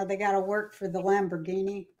 they got to work for the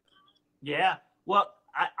Lamborghini. Yeah. Well,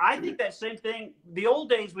 I think that same thing. The old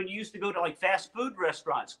days when you used to go to like fast food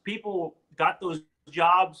restaurants, people got those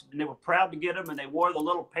jobs and they were proud to get them and they wore the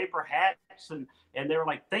little paper hats and they were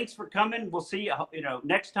like, thanks for coming. We'll see you,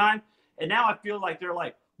 next time. And now I feel like they're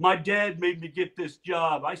like, my dad made me get this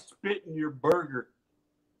job. I spit in your burger.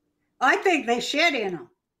 I think they shit in them.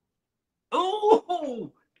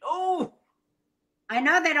 Oh. I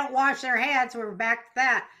know they don't wash their hands. We're back to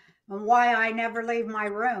that. And why I never leave my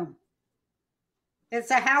room. It's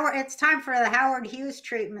time for the Howard Hughes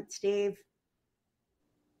treatment, Steve.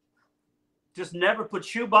 Just never put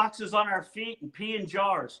shoe boxes on our feet and pee in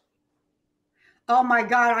jars. Oh my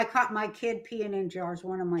God, I caught my kid peeing in jars,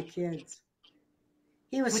 one of my kids.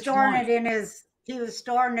 He was storing it in his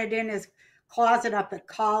closet up at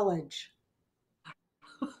college.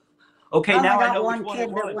 Okay, now I know one kid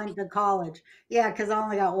that went to college. Yeah, because I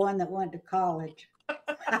only got one that went to college.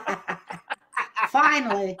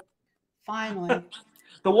 Finally.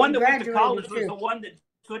 The one that went to college was the one that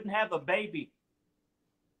couldn't have a baby.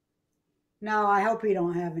 No, I hope he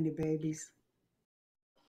don't have any babies.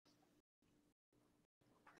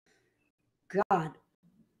 God.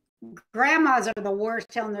 Grandmas are the worst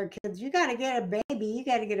telling their kids, you got to get a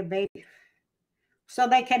baby. So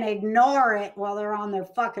they can ignore it while they're on their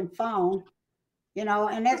fucking phone,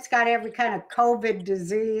 and it's got every kind of COVID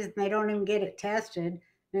disease and they don't even get it tested.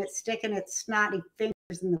 And it's sticking its snotty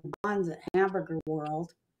fingers in the buns at Hamburger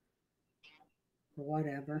World or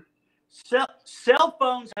whatever. Cell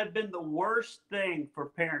phones have been the worst thing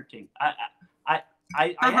for parenting. I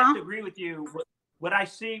have to agree with you. When I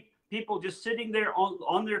see people just sitting there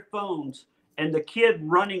on their phones and the kid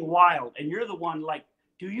running wild, and you're the one like,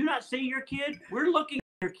 do you not see your kid? We're looking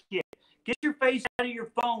at your kid. Get your face out of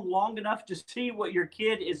your phone long enough to see what your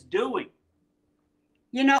kid is doing.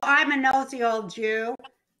 I'm a nosy old Jew,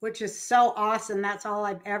 which is so awesome. That's all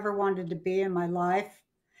I've ever wanted to be in my life.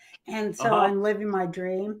 And so I'm living my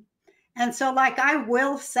dream. And so I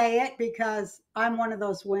will say it because I'm one of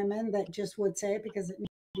those women that just would say it because it needs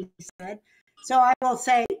to be said. So I will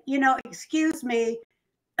say, excuse me,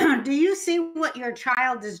 do you see what your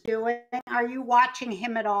child is doing? Are you watching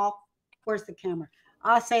him at all? Where's the camera?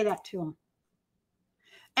 I'll say that to him.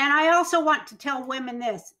 And I also want to tell women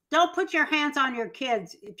this. Don't put your hands on your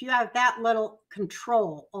kids if you have that little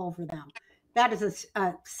control over them. That is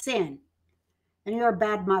a sin. And you're a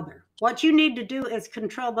bad mother. What you need to do is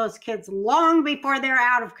control those kids long before they're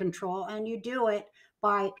out of control. And you do it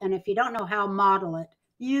and if you don't know how, model it.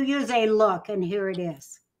 You use a look, and here it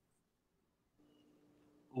is.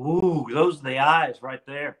 Ooh, those are the eyes right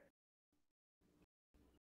there.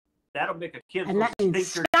 That'll make a kid's little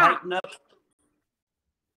sphincter tighten up.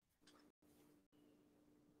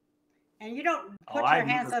 And you don't Oh, put I your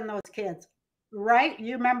hands remember. on those kids, right?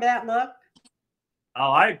 You remember that look?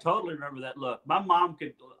 Oh, I totally remember that look. My mom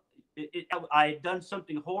could. I had done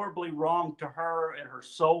something horribly wrong to her and her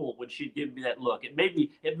soul when she'd give me that look. It made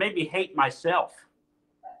me hate myself.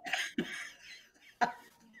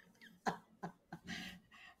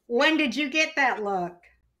 When did you get that look?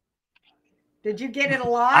 Did you get it a I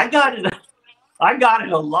lot? got it. I got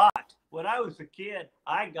it a lot. When I was a kid,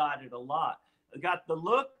 I got it a lot. I got the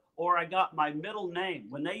look, or I got my middle name.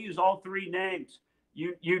 When they use all three names,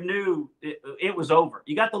 you knew it was over.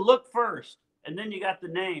 You got the look first, and then you got the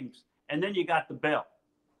names, and then you got the belt.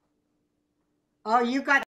 Oh, you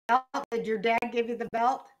got the belt. Did your dad give you the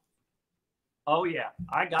belt? Oh yeah,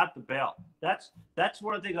 I got the belt. That's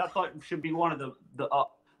one of the things I thought should be one of the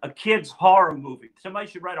a kid's horror movie. Somebody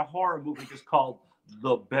should write a horror movie just called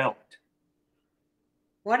The Belt.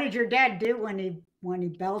 What did your dad do when he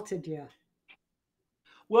belted you?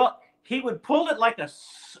 Well, he would pull it like a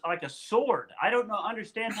sword. I don't know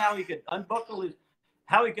understand how he could unbuckle his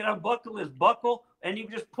buckle, and he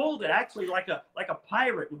just pulled it actually like a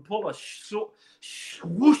pirate would pull a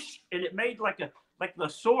swoosh, and it made like the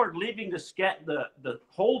sword leaving the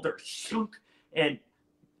holder, and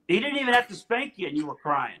he didn't even have to spank you, and you were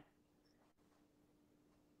crying.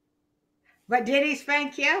 But did he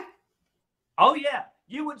spank you? Oh yeah,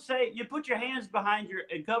 you would say you put your hands behind your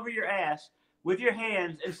and cover your ass with your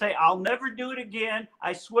hands and say, "I'll never do it again.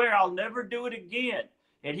 I swear I'll never do it again."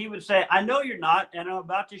 And he would say, "I know you're not, and I'm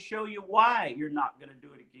about to show you why you're not going to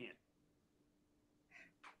do it again."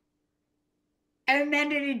 And then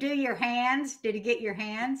did he do your hands? Did he get your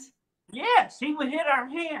hands? Yes, he would hit our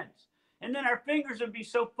hands. And then our fingers would be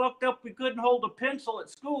so fucked up we couldn't hold a pencil at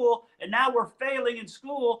school. And now we're failing in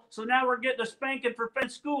school. So now we're getting a spanking for failing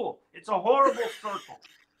school. It's a horrible circle.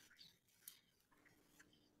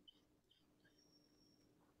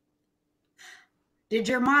 Did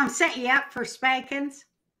your mom set you up for spankings?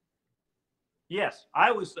 Yes,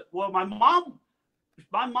 I was. Well, my mom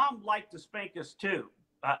liked to spank us too.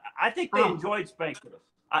 I think they enjoyed spanking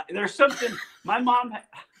us. There's something my mom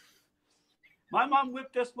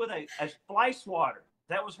whipped us with a fly swatter.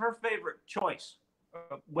 That was her favorite choice.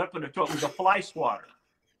 Weapon of choice was a fly swatter.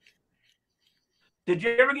 Did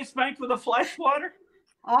you ever get spanked with a fly swatter?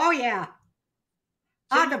 Oh yeah.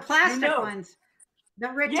 So The plastic ones. The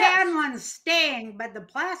rattan ones sting, but the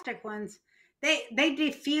plastic ones, they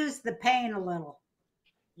diffuse the pain a little.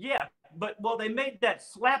 Yeah, but they made that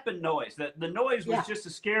slapping noise. That the noise was just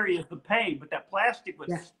as scary as the pain, but that plastic was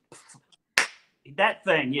that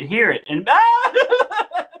thing. You'd hear it, and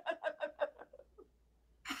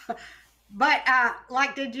But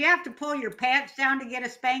like, did you have to pull your pants down to get a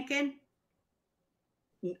spanking?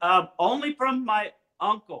 only from my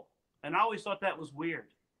uncle, and I always thought that was weird.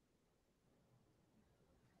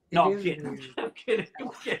 No, I'm kidding. I'm kidding.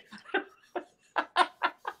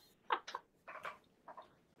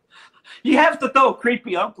 You have to throw a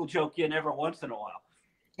creepy uncle joke in every once in a while.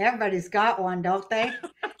 Everybody's got one, don't they?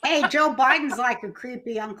 Hey, Joe Biden's like a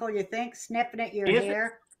creepy uncle, you think, sniffing at your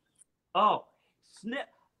hair. Oh, snip.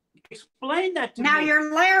 Explain that to me. Now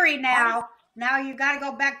you're Larry now. Now you got to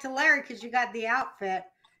go back to Larry because you got the outfit.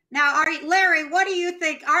 Now, Larry, what do you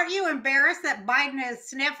think? Aren't you embarrassed that Biden is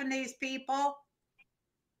sniffing these people?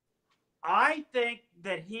 I think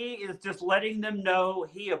that he is just letting them know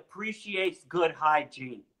he appreciates good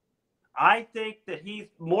hygiene. I think that he's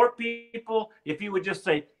more people, if he would just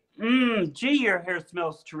say, gee, your hair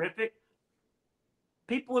smells terrific,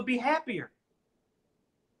 people would be happier.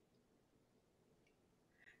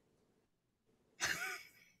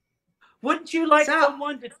 Wouldn't you like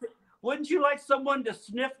someone to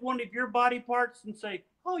sniff one of your body parts and say,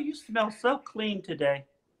 "Oh, you smell so clean today"?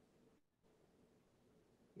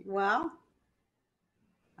 Well,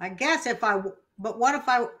 I guess but what if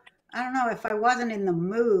I don't know, if I wasn't in the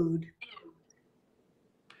mood?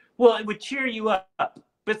 Well, it would cheer you up.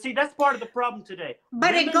 But see, that's part of the problem today.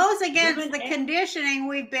 But it goes against the conditioning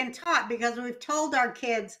we've been taught, because we've told our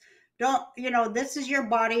kids, don't, this is your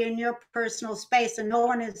body and your personal space, and no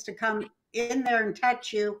one is to come in there and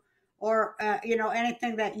touch you or,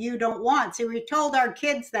 anything that you don't want. See, we told our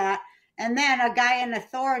kids that, and then a guy in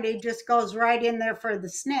authority just goes right in there for the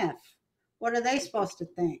sniff. What are they supposed to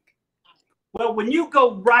think? Well, when you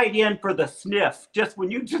go right in for the sniff,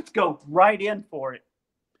 when you just go right in for it,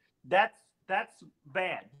 that's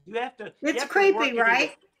bad. You have to. It's creepy,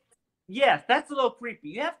 right? Yes, that's a little creepy.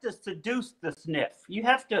 You have to seduce the sniff. You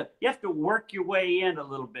have to work your way in a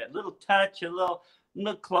little bit, a little touch, a little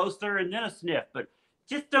closer, and then a sniff. But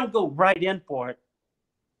just don't go right in for it.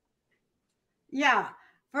 Yeah.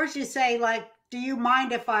 First you say, like, would you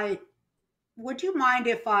mind if I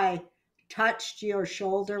touched your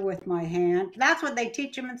shoulder with my hand. That's what they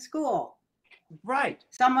teach them in school. Right.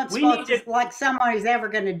 Someone's We need supposed to to, like somebody's ever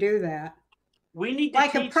going to do that. we need to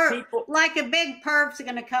Like teach people. like a big perv's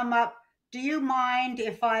going to come up. Do you mind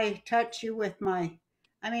if I touch you with my?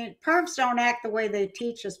 I mean, pervs don't act the way they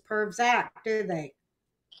teach us pervs act, do they?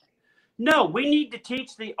 No, we need to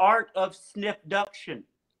teach the art of sniffduction.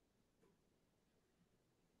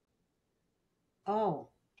 Oh,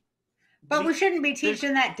 but we We shouldn't be there's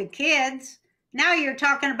teaching that to kids. Now you're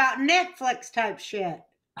talking about Netflix type shit.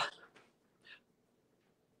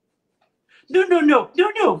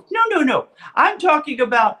 no. I'm talking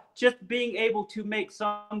about just being able to make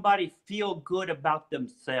somebody feel good about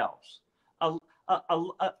themselves. A,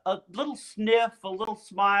 a little sniff, a little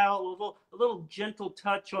smile, a little gentle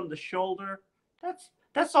touch on the shoulder.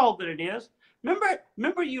 That's all that it is.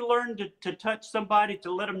 Remember you learned to touch somebody,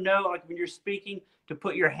 to let them know, like when you're speaking, to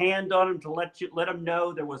put your hand on them, to let them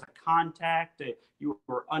know there was a contact, that you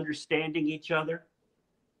were understanding each other.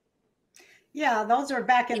 Yeah, those are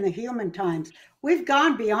back in the human times. We've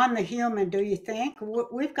gone beyond the human, do you think?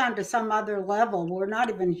 We've gone to some other level. We're not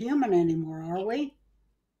even human anymore, are we?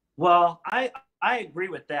 Well, I agree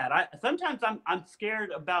with that. I sometimes I'm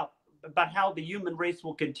scared about how the human race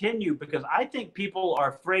will continue because I think people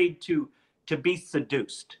are afraid to be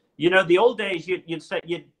seduced. You know, the old days you'd say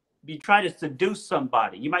you try to seduce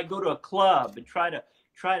somebody. You might go to a club and try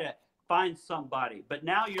to find somebody. But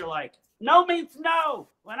now you're like, no means no.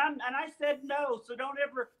 And I said no, so don't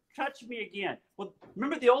ever touch me again. Well,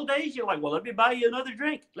 remember the old days? You're like, well, let me buy you another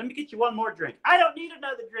drink. Let me get you one more drink. I don't need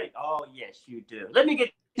another drink. Oh, yes, you do. Let me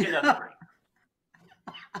get you another drink.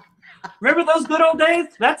 Remember those good old days?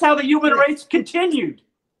 That's how the human race continued.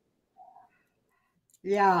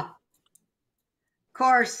 Yeah. Of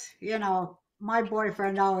course, my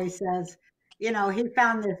boyfriend always says, he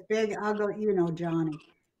found this big, ugly, Johnny.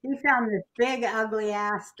 He found this big, ugly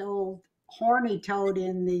ass old horny toad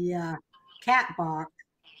in the cat box.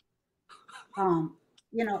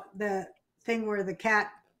 The thing where the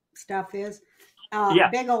cat stuff is. Yeah.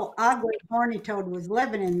 Big old ugly horny toad was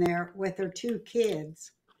living in there with her two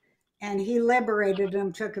kids. And he liberated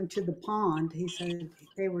them, took them to the pond. He said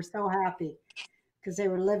they were so happy because they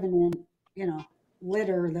were living in,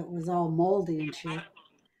 litter that was all moldy and shit.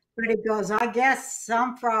 But he goes, I guess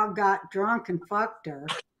some frog got drunk and fucked her.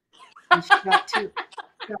 And she got too.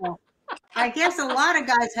 So I guess a lot of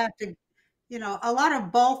guys have to, a lot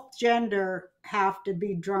of both gender have to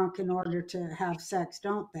be drunk in order to have sex,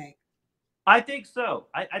 don't they? I think so.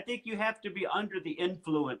 I think you have to be under the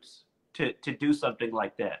influence to do something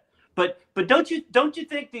like that. But don't you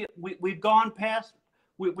think that we've gone past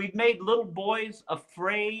we've made little boys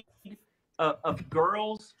afraid of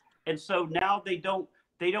girls, and so now they don't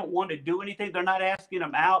want to do anything. They're not asking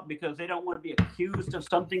them out because they don't want to be accused of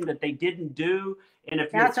something that they didn't do. And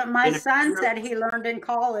if you're That's what my and if son you're said he learned in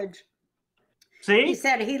college. He see,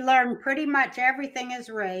 said he learned pretty much everything is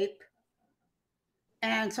rape,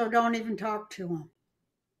 and so don't even talk to him.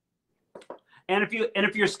 and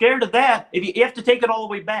if you're scared of that, if you have to take it all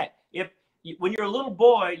the way back. If when you're a little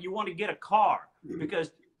boy, you want to get a car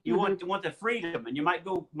because you Hmm. want the freedom, and you might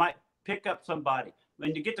pick up somebody.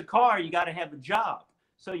 When you get the car, you got to have a job.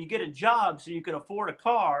 So you get a job so you can afford a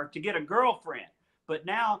car to get a girlfriend. But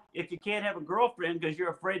now, if you can't have a girlfriend because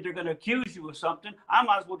you're afraid they're going to accuse you of something, I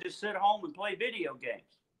might as well just sit home and play video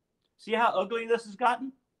games. See how ugly this has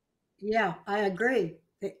gotten? Yeah, I agree.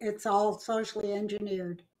 It's all socially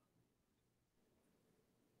engineered.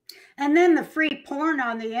 And then the free porn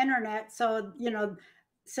on the internet. So,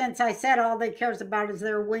 since I said all they cares about is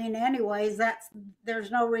their ween anyways,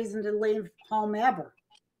 there's no reason to leave home ever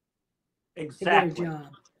to get a Exactly.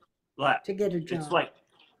 job. Like, To get a it's job. like,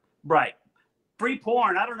 right. Free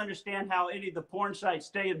porn. I don't understand how any of the porn sites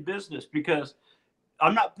stay in business because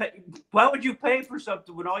I'm not pay. Why would you pay for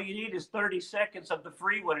something when all you need is 30 seconds of the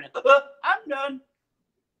free one? I'm done.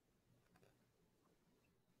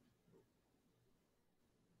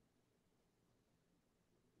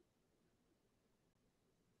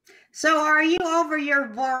 So, are you over your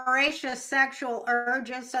voracious sexual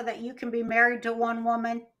urges so that you can be married to one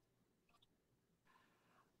woman?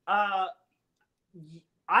 Uh,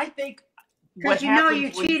 I think what Because you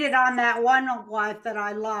happens when cheated on that one wife that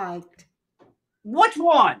I liked. which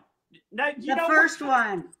one? Now you The know what? first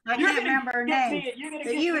one. I You're can't gonna remember her get name. me. You're gonna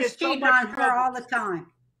But get you me in was so cheating much on her trouble. all the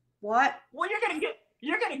time. What? Well,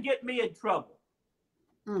 you're gonna get me in trouble.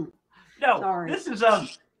 Mm, No, sorry. this is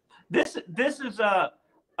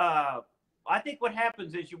I think what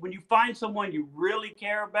happens is when you find someone you really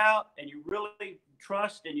care about and you really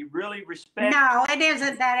trust and you really respect. No, it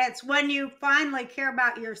isn't that. It's when you finally care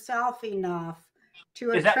about yourself enough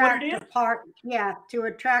to Is that what it attract is? to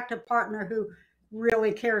attract a partner who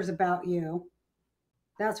really cares about you.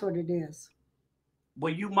 That's what it is.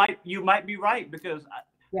 Well, you might be right, because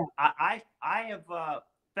Yeah. I have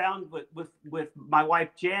found with my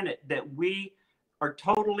wife Janet that we are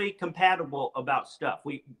totally compatible about stuff.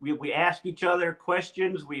 We ask each other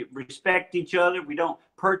questions. We respect each other. We don't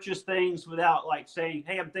purchase things without like saying,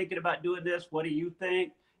 "Hey, I'm thinking about doing this. What do you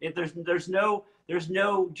think?" If there's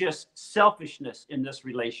no just selfishness in this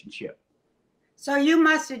relationship. So you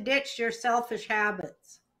must have ditched your selfish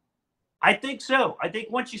habits. I think so. I think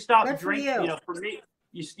once you stop Good for drinking, you. for me,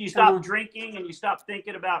 you Uh-huh. stop drinking and you stop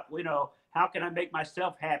thinking about, how can I make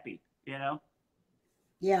myself happy, Yeah.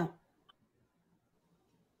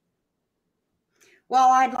 Well,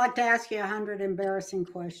 I'd like to ask you 100 embarrassing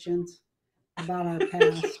questions about our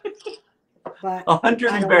past, but 100 I don't want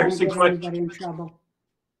to embarrassing get questions. anybody in trouble.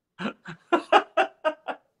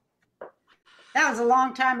 That was a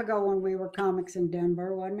long time ago when we were comics in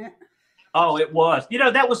Denver, wasn't it? Oh, it was.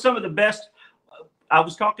 That was some of the best. I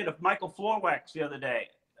was talking to Michael Florwax the other day.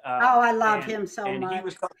 Oh, I love and, him so and much. he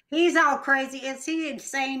was He's all crazy. Is he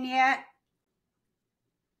insane yet?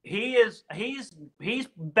 he's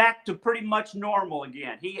back to pretty much normal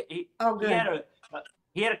again. Oh, He had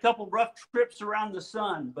good. a couple rough trips around the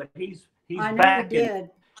sun, but he's I know he back. And did.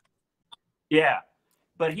 yeah,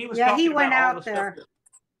 but he was Yeah, he talking went about all the out stuff there.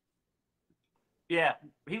 yeah,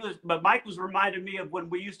 but Mike was reminding me of when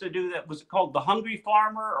we used to do that. Was it called the Hungry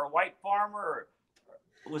Farmer or White Farmer, or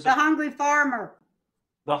was The it Hungry Farmer.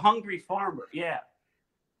 the Hungry Farmer? Yeah.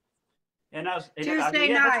 And I said, Tuesday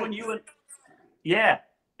yeah, that's night. when yeah,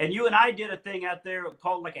 and you and I did a thing out there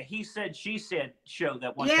called like a He Said, She Said show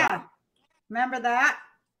that one Yeah. time. Remember that?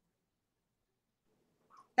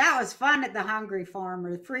 That was fun at the Hungry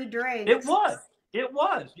Farmer. Free drinks. It was.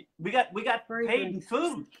 We got Free paid in drinks.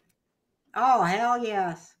 food. Oh, hell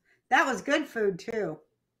yes. That was good food too.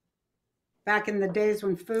 Back in the days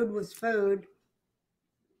when food was food.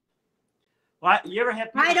 Well, you ever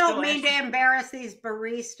have people I don't still mean ask to you- embarrass these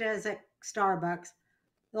baristas at Starbucks.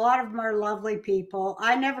 A lot of them are lovely people.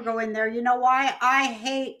 I never go in there. You know why? I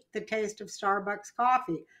hate the taste of Starbucks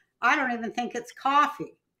coffee. I don't even think it's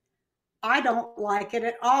coffee. I don't like it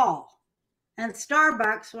at all. And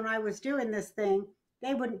Starbucks, when I was doing this thing,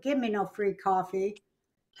 they wouldn't give me no free coffee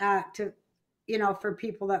for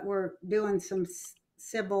people that were doing some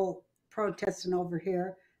civil protesting over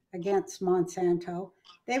here against Monsanto.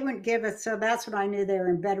 They wouldn't give us, so that's when I knew they were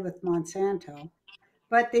in bed with Monsanto.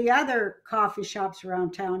 But the other coffee shops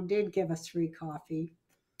around town did give us free coffee.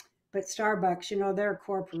 But Starbucks, they're a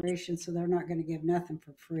corporation, so they're not going to give nothing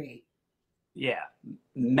for free. Yeah,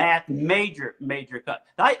 major cut.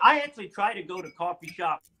 I actually try to go to coffee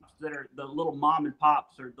shops that are the little mom and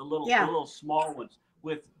pops, or the little small ones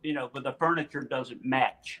with but the furniture doesn't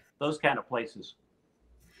match. Those kind of places.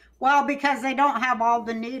 Well, because they don't have all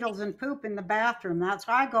the needles and poop in the bathroom. That's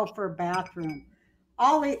why I go for a bathroom.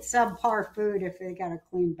 I'll eat subpar food if they got a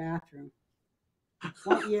clean bathroom.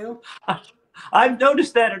 Won't you? I've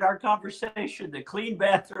noticed that in our conversation, that clean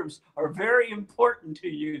bathrooms are very important to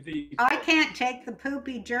you. I can't take the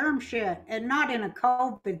poopy germ shit, and not in a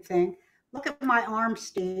COVID thing. Look at my arm,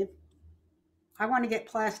 Steve. I want to get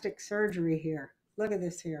plastic surgery here. Look at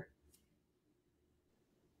this here.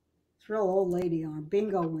 It's a real old lady arm.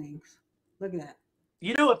 Bingo wings. Look at that.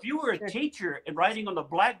 If you were a teacher and writing on the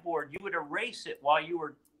blackboard, you would erase it while you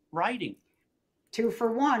were writing. 2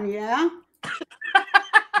 for 1, yeah?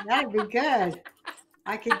 That'd be good.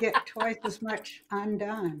 I could get twice as much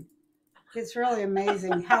undone. It's really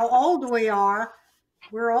amazing how old we are.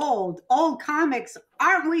 We're old. Old comics.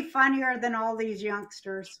 Aren't we funnier than all these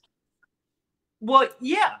youngsters? Well,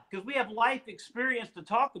 yeah, because we have life experience to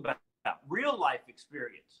talk about, real life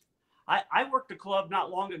experience. I worked a club not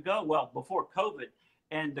long ago, well, before COVID,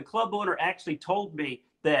 and the club owner actually told me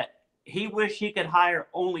that he wished he could hire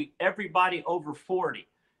only everybody over 40,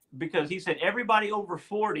 because he said everybody over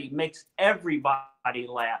 40 makes everybody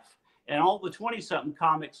laugh, and all the 20-something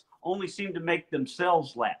comics only seem to make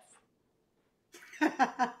themselves laugh.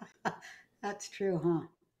 That's true, huh?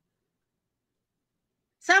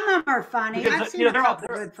 Some of them are funny. Because, I've seen a couple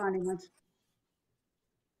good funny ones.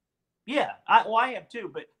 Yeah, I have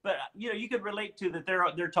too, but you could relate to that.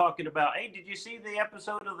 They're talking about, hey, did you see the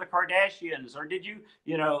episode of the Kardashians, or did you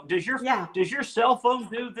does your cell phone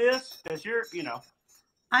do this? Does your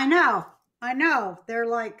I know. They're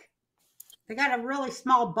like, they got a really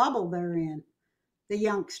small bubble they're in, the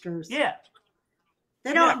youngsters. Yeah.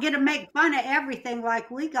 They don't get to make fun of everything like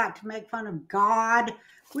we got to make fun of God.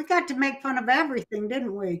 We got to make fun of everything,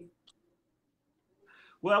 didn't we?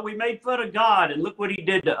 Well, we made fun of God, and look what he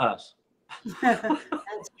did to us.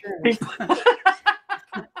 That's true. He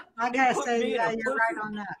I gotta put say, me in yeah, a you're right pussy.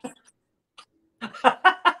 on that.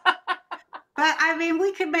 But I mean,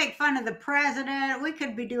 we could make fun of the president. We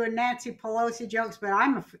could be doing Nancy Pelosi jokes, but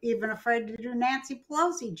I'm even afraid to do Nancy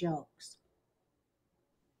Pelosi jokes.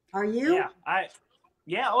 Are Yeah, you?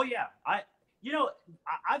 yeah, oh yeah.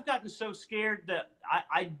 I've gotten so scared that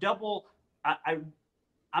I double.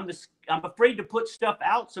 I'm afraid to put stuff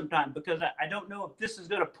out sometimes because I don't know if this is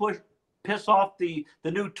going to piss off the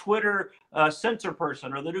new Twitter censor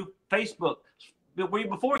person or the new Facebook.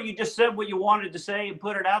 Before you just said what you wanted to say and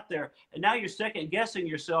put it out there, and now you're second guessing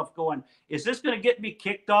yourself, going, "Is this going to get me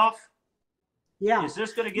kicked off? Yeah. Is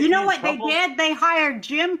this going to You get know me in what they trouble?" did? They hired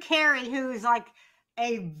Jim Carrey, who's like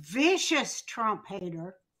a vicious Trump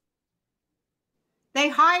hater. They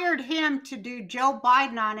hired him to do Joe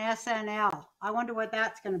Biden on SNL. I wonder what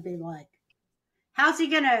that's going to be like. How's he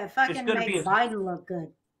going to It's fucking going to be make Biden look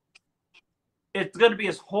good? it's going to be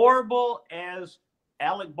as horrible as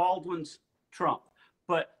Alec Baldwin's Trump.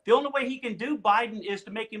 But the only way he can do Biden is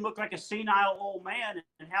to make him look like a senile old man.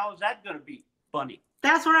 And how is that going to be funny?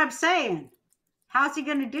 That's what I'm saying. How's he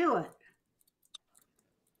going to do it?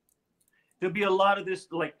 There'll be a lot of this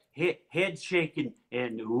like head shaking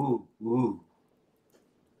and ooh, ooh.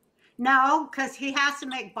 No, because he has to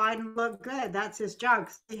make Biden look good. That's his job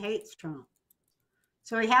because he hates Trump.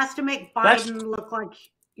 So he has to make That's Biden look like,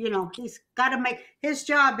 he's got to his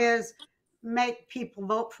job is make people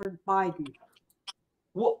vote for Biden.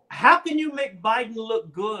 well, how can you make Biden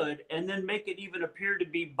look good and then make it even appear to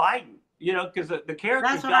be Biden? Because the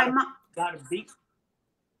character's That's what got to be.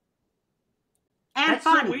 and That's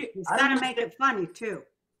so funny. weird. He's I got don't to make understand. it funny too.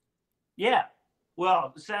 Yeah.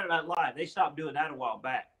 Well, Saturday Night Live, they stopped doing that a while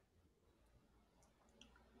back.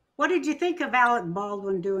 What did you think of Alec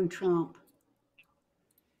Baldwin doing Trump?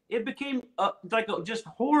 It became just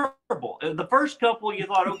horrible. The first couple, you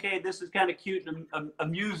thought, okay, this is kind of cute and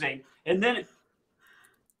amusing, and then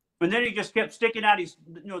he just kept sticking out his,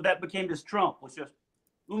 that became his Trump. Was just,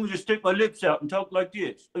 let me just stick my lips out and talk like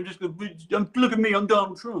this. Look at me, I'm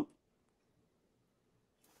Donald Trump.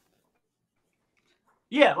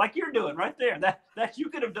 Yeah, like you're doing right there. That you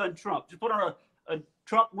could have done Trump. Just put on a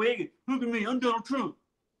Trump wig. Look at me, I'm Donald Trump.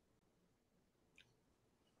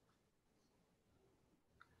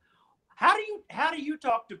 How do you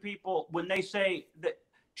talk to people when they say that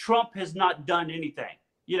Trump has not done anything?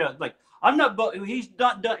 Like I'm not. He's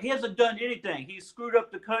not done. He hasn't done anything. He's screwed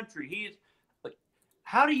up the country. He's. Like,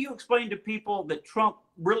 how do you explain to people that Trump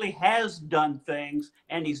really has done things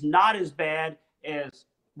and he's not as bad as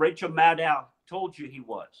Rachel Maddow told you he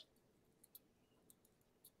was?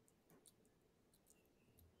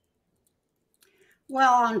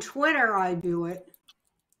 Well, on Twitter, I do it.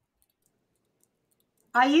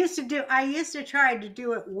 I used to try to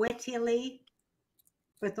do it wittily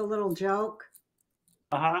with a little joke.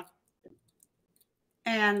 Uh-huh.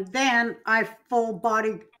 And then I full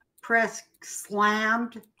body press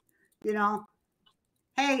slammed,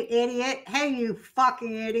 hey, idiot. Hey, you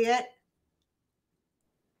fucking idiot.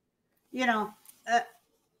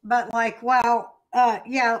 But like, well,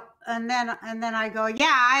 yeah. And then I go,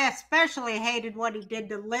 yeah, I especially hated what he did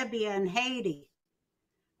to Libya and Haiti.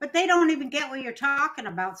 But they don't even get what you're talking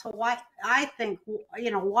about. So why, I think,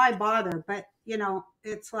 why bother? But,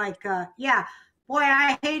 it's like, yeah, boy,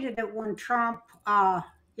 I hated it when Trump,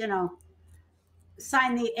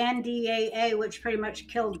 signed the NDAA, which pretty much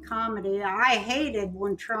killed comedy. I hated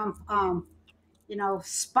when Trump,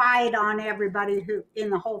 spied on everybody who in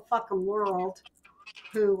the whole fucking world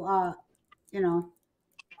who,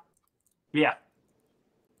 Yeah.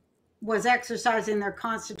 was exercising their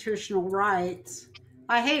constitutional rights.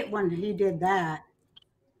 I hate when he did that.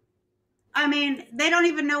 I mean, they don't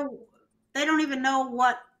even know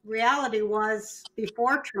what reality was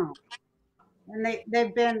before Trump. And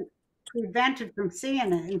they've been prevented from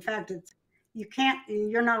seeing it. In fact,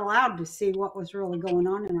 you're not allowed to see what was really going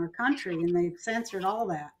on in our country, and they've censored all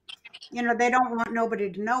that. They don't want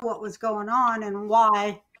nobody to know what was going on and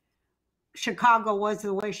why Chicago was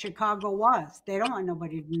the way Chicago was. They don't want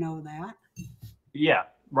nobody to know that. Yeah.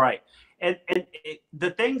 Right. And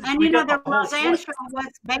the things And we got the the whole Roseanne show was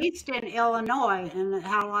based in Illinois, and it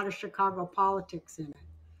had a lot of Chicago politics in it.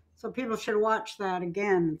 So people should watch that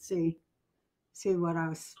again and see what I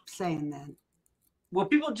was saying then. Well,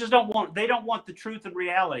 people just don't want the truth and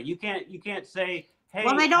reality. You can't say, hey,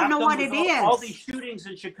 Well, they don't know what it all these is. shootings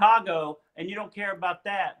in Chicago and you don't care about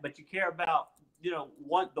that, but you care about,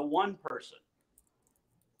 the one person.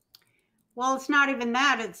 Well, it's not even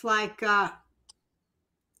that. It's like,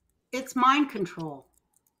 it's mind control.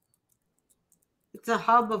 It's a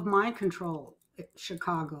hub of mind control,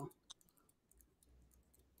 Chicago.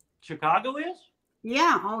 Chicago is?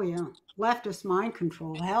 Yeah. Oh, yeah. Leftist mind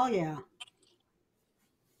control. Hell yeah.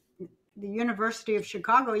 The University of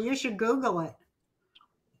Chicago. You should Google it.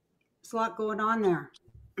 There's a lot going on there.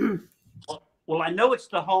 Well, I know it's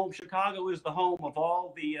the home. Chicago is the home of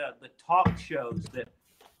all the talk shows that,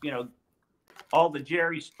 you know, all the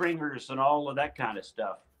Jerry Springers and all of that kind of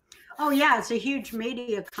stuff. Oh, yeah. It's a huge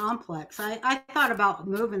media complex. I thought about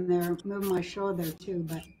moving there, moving my show there too,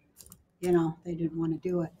 but, you know, they didn't want to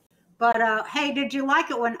do it. But hey, did you like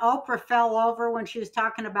it when Oprah fell over when she was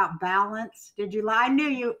talking about balance? Did you? I knew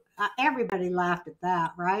you. Everybody laughed at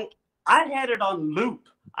that, right? I had it on loop.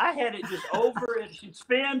 I had it just over it. She'd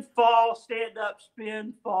spin, fall, stand up,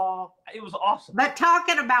 spin, fall. It was awesome. But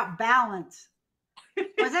talking about balance,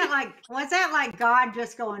 was that like God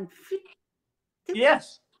just going?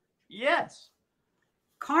 Yes, yes.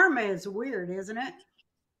 Karma is weird, isn't it?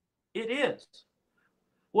 It is.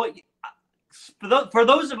 Well, for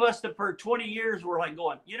those of us that for 20 years were like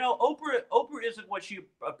going, you know, Oprah isn't what she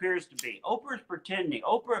appears to be. Oprah is pretending.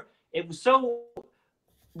 Oprah. It was so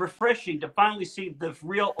refreshing to finally see the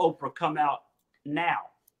real Oprah come out now.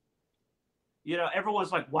 You know,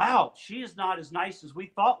 everyone's like, wow, she is not as nice as we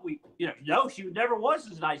thought no, she never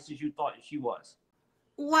was as nice as you thought she was.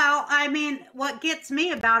 Well, I mean, what gets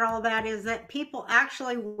me about all that is that people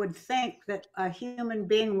actually would think that a human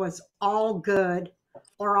being was all good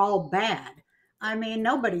or all bad. I mean,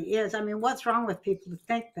 nobody is. I mean, what's wrong with people to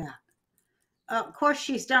think that? Of course,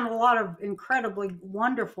 she's done a lot of incredibly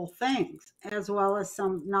wonderful things, as well as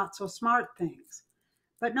some not so smart things.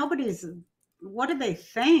 But what do they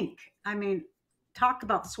think? I mean, talk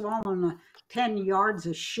about swallowing 10 yards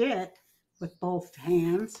of shit with both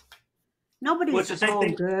hands. Nobody's all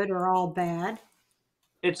good or all bad.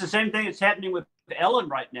 It's the same thing that's happening with Ellen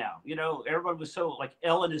right now. You know, everyone was so like,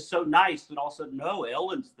 Ellen is so nice, and all of a sudden, no,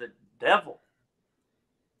 Ellen's the devil.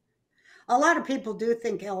 A lot of people do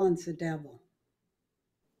think Ellen's the devil.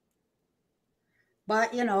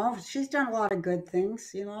 But, you know, she's done a lot of good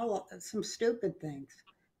things, you know, some stupid things.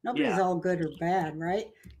 Nobody's all good or bad, right?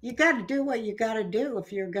 You got to do what you got to do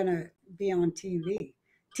if you're going to be on TV.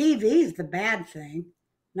 TV is the bad thing,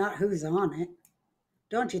 not who's on it.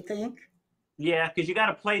 Don't you think? Yeah, because you got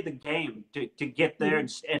to play the game to get there and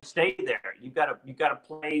stay there. You got to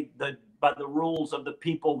play by the rules of the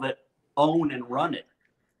people that own and run it.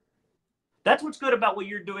 That's what's good about what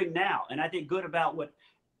you're doing now, and I think good about what,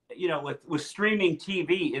 you know, with streaming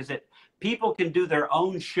TV is that people can do their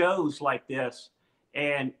own shows like this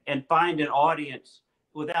and find an audience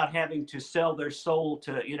without having to sell their soul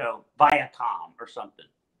to, you know, Viacom or something.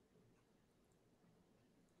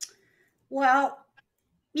 Well,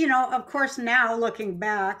 you know, of course, now looking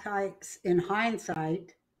back, in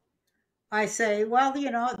hindsight, I say, well, you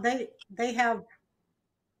know, they have,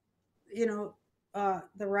 you know,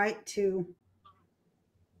 the right to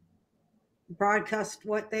broadcast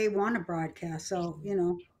what they want to broadcast. So, you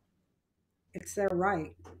know, it's their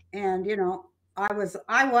right. And, you know, I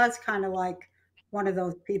was kind of like one of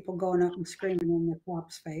those people going up and screaming in the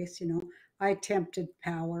cop's face, you know. I attempted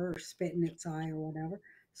power or spit in its eye or whatever.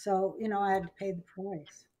 So, you know, I had to pay the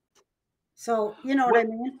price. So, you know what I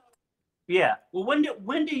mean? Yeah. Well,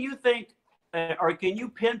 when do you think, or can you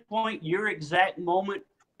pinpoint your exact moment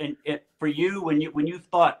for you when you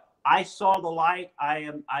thought, I saw the light. I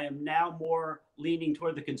am now more leaning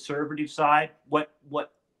toward the conservative side. What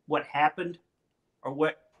happened, or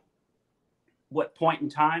what point in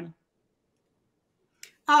time?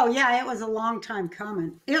 Oh, yeah, it was a long time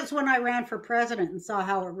coming. It was when I ran for president and saw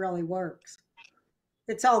how it really works.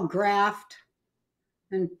 It's all graft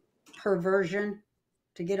and perversion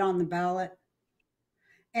to get on the ballot.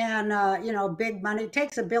 And, you know, big money. It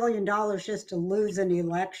takes $1 billion just to lose an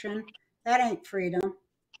election. That ain't freedom.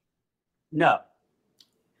 No.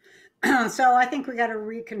 So I think we got to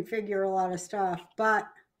reconfigure a lot of stuff. But,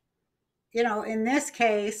 you know, in this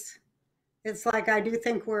case, it's like I do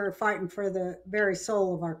think we're fighting for the very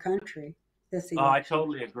soul of our country. This election. I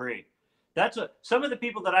totally agree. That's some of the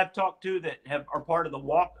people that I've talked to that are part of the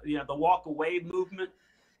walk away movement.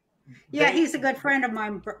 Yeah, he's a good friend of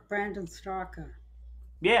mine, Brandon Straka.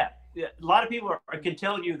 Yeah, a lot of people can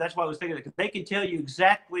tell you. That's why I was thinking, because they can tell you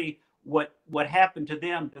exactly what happened to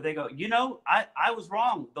them. They go, you know, I was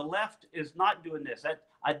wrong. The left is not doing this.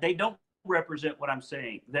 They don't represent what I'm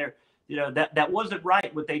saying. You know, that wasn't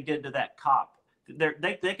right what they did to that cop.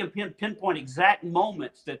 They can pinpoint exact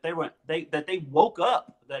moments that they woke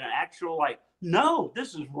up, that an actual like, no,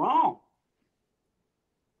 this is wrong.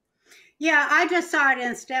 Yeah, I just saw it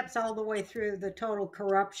in steps all the way through the total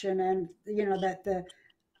corruption, and you know that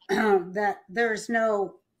that there's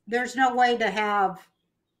no way to have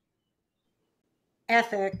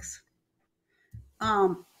ethics,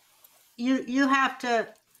 you have to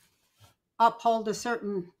uphold a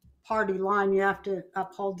certain party line. You have to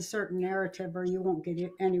uphold a certain narrative, or you won't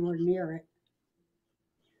get anywhere near it.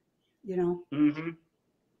 You know. Mm-hmm.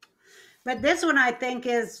 But this one, I think,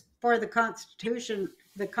 is for the Constitution,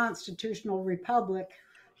 the constitutional republic,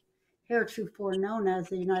 heretofore known as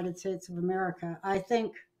the United States of America. I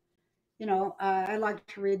think, you know, I like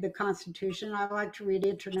to read the Constitution. I like to read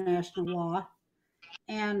international law.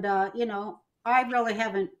 And, you know, I really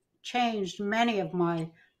haven't changed many of my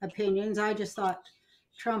opinions. I just thought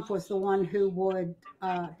Trump was the one who would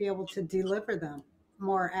be able to deliver them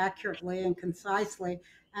more accurately and concisely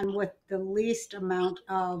and with the least amount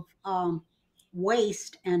of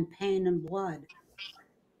waste and pain and blood.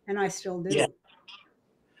 And I still Yeah. do.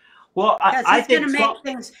 Well, Because I think Trump.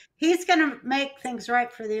 he's going to make things right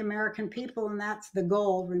for the American people. And that's the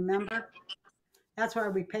goal, remember? That's why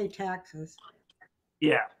we pay taxes.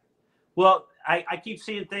 Yeah. Well, I keep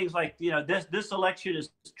seeing things like, you know, this election is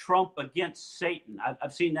Trump against Satan.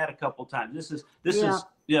 I've seen that a couple of times. This is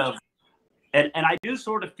you know, and I do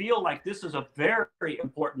sort of feel like this is a very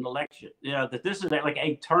important election. You know, that this is like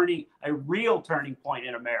a real turning point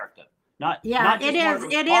in America. Not just it is.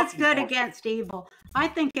 one It is good point. against evil. I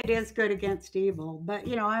think it is good against evil. But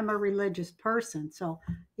you know, I'm a religious person, so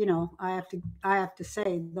you know, I have to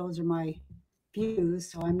say those are my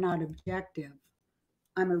views. So I'm not objective.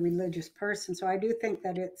 I'm a religious person, so I do think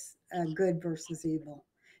that it's good versus evil,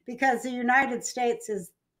 because the United States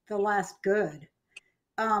is the last good.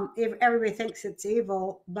 If everybody thinks it's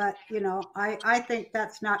evil, but you know, I think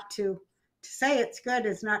that's not to say it's good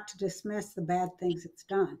is not to dismiss the bad things it's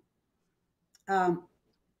done um,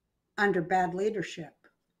 under bad leadership.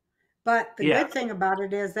 But the Yeah. good thing about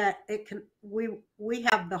it is that it can we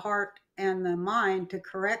have the heart and the mind to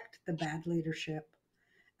correct the bad leadership.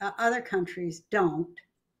 Other countries don't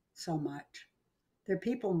so much. Their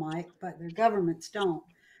people might, but their governments don't.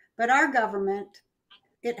 But our government,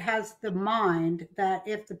 it has the mind that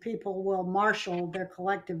if the people will marshal their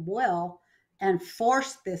collective will and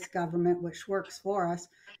force this government, which works for us,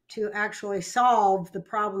 to actually solve the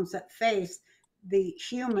problems that face the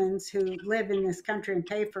humans who live in this country and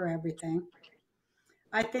pay for everything,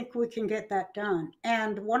 I think we can get that done.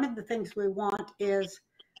 And one of the things we want is,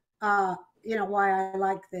 you know, why I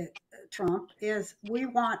like the Trump is we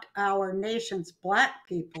want our nation's Black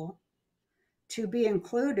people to be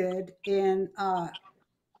included in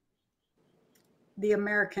the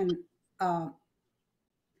American, uh,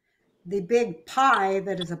 the big pie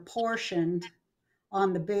that is apportioned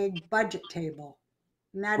on the big budget table.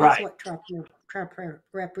 And that is Right. what Trump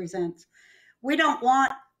represents. We don't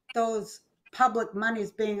want those public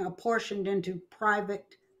monies being apportioned into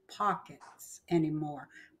private pockets anymore.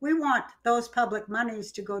 We want those public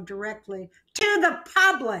monies to go directly to the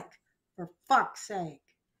public, for fuck's sake.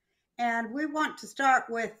 And we want to start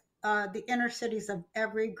with the inner cities of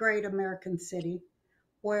every great American city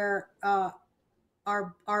where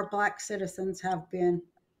our Black citizens have been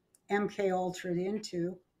MK Ultra'd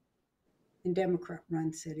into in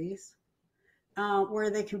Democrat-run cities, where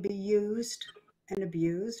they can be used and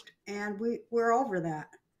abused, and we're over that.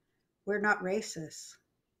 We're not racist,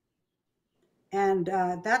 and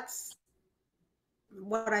that's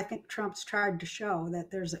what I think Trump's tried to show, that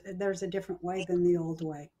there's a different way than the old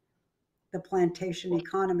way, the plantation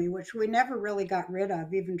economy, which we never really got rid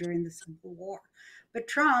of, even during the Civil War. But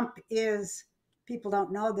Trump is, people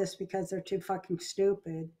don't know this because they're too fucking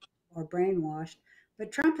stupid or brainwashed,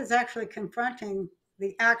 but Trump is actually confronting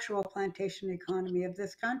the actual plantation economy of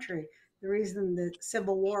this country. The reason the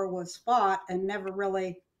Civil War was fought and never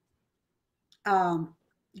really um,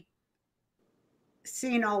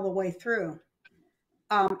 seen all the way through.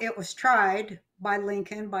 It was tried by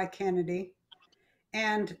Lincoln, by Kennedy,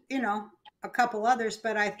 and, you know, a couple others,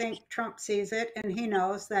 but I think Trump sees it and he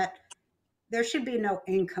knows that there should be no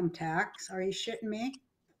income tax. Are you shitting me?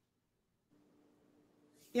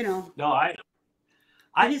 You know, No,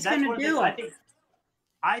 but he's that's going to one of the things do it.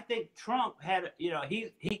 I think Trump had, you know,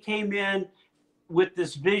 he came in with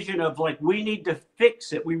this vision of like, we need to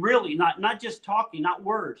fix it. We really, not just talking, not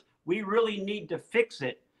words. We really need to fix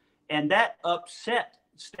it. And that upset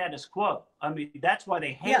status quo. I mean, that's why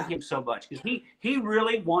they hate him so much, because he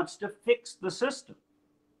really wants to fix the system.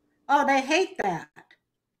 Oh, they hate that.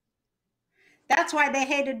 That's why they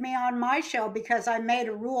hated me on my show, because I made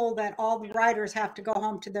a rule that all the writers have to go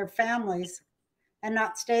home to their families and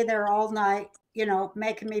not stay there all night, you know,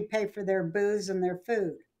 making me pay for their booze and their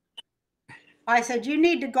food. I said, you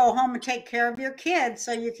need to go home and take care of your kids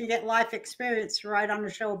so you can get life experience to write on a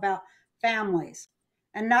show about families.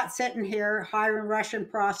 and not sitting here hiring Russian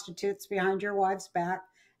prostitutes behind your wife's back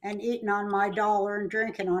and eating on my dollar and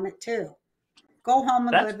drinking on it too. Go home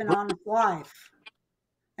and live an honest life.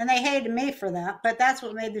 And they hated me for that, but that's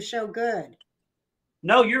what made the show good.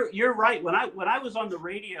 No, you're right. When I was on the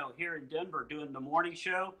radio here in Denver doing the morning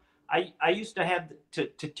show, I used to have to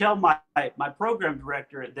tell my program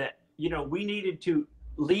director that, you know, we needed to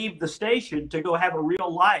leave the station to go have a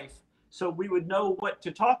real life so we would know what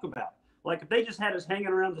to talk about. Like if they just had us hanging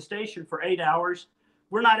around the station for 8 hours,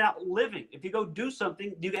 we're not out living. If you go do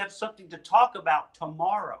something, you have something to talk about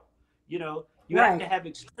tomorrow. You know, you have to have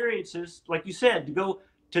experiences, like you said, to go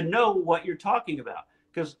to know what you're talking about.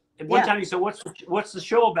 Because one time he said, what's the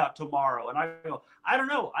show about tomorrow? And I go, I don't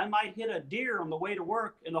know. I might hit a deer on the way to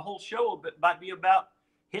work, and the whole show might be about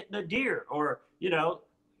hitting a deer. Or, you know,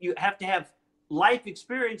 you have to have life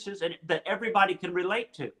experiences that everybody can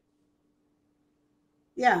relate to.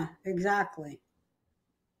 Yeah, exactly.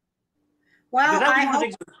 Well, I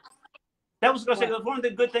hope... That was going to say, one of the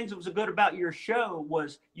good things that was good about your show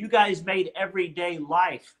was you guys made everyday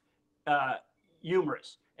life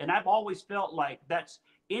humorous. And I've always felt like that's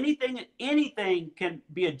anything can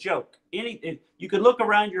be a joke. You can look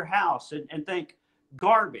around your house and think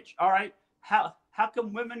garbage. All right. How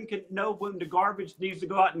come women can know when the garbage needs to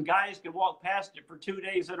go out and guys can walk past it for 2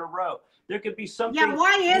 days in a row? There could be something. Yeah.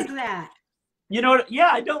 Why is that? You know, yeah,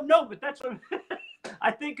 I don't know, but that's what I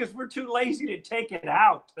think, because we're too lazy to take it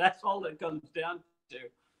out. That's all it comes down to.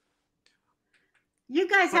 You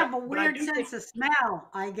guys have a weird sense of smell,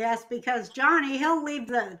 I guess, because Johnny, he'll leave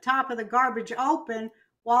the top of the garbage open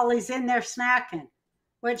while he's in there snacking,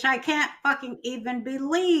 which I can't fucking even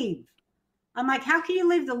believe. I'm like, how can you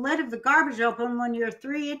leave the lid of the garbage open when you're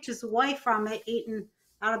 3 inches away from it eating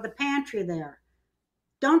out of the pantry there?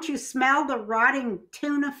 Don't you smell the rotting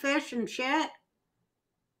tuna fish and shit?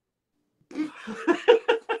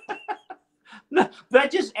 No,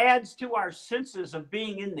 that just adds to our senses of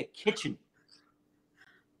being in the kitchen.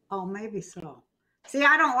 Oh, maybe so. See,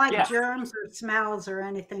 I don't like germs or smells or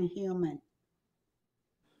anything human.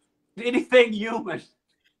 Anything human.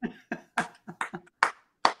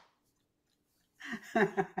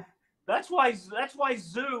 That's why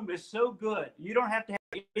Zoom is so good. You don't have to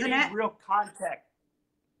have any real contact.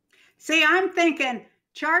 See, I'm thinking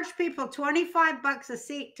charge people $25 a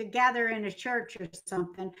seat to gather in a church or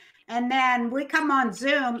something. And then we come on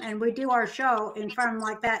Zoom and we do our show in front of them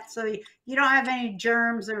like that. So you don't have any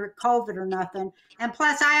germs or COVID or nothing. And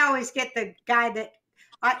plus, I always get the guy that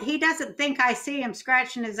he doesn't think I see him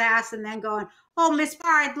scratching his ass and then going, "Oh, Miss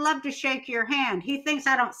Barr, I'd love to shake your hand." He thinks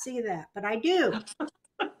I don't see that, but I do.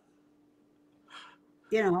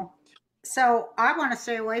 You know, so I want to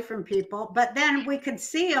stay away from people. But then we could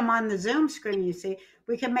see them on the Zoom screen, you see.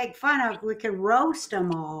 We can make fun of, we could roast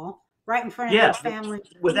them all right in front of their family.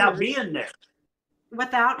 Without being there.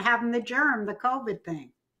 Without having the germ, the COVID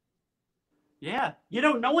thing. Yeah. You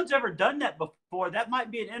know, no one's ever done that before. That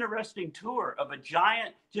might be an interesting tour of a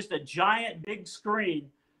giant big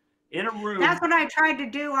screen in a room. That's what I tried to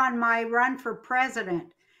do on my run for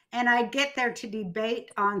president. And I'd get there to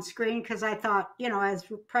debate on screen because I thought, you know, as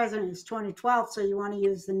president is 2012, so you want to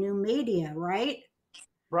use the new media, right?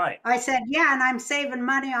 Right. I said, yeah, and I'm saving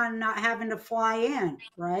money on not having to fly in,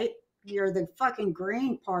 right? You're the fucking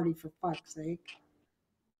Green Party, for fuck's sake.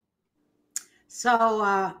 So,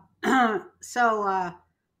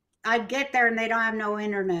 I'd get there and they don't have no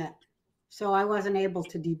internet. So I wasn't able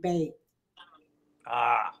to debate.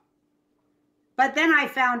 But then I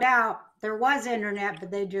found out there was internet, but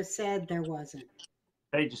they just said there wasn't.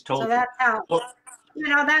 They just told you. So that's how, you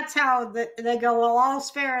know, that's how they go, well, all's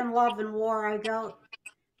fair in love and war. I go,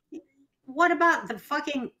 what about the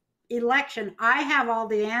fucking election? I have all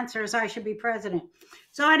the answers. I should be president.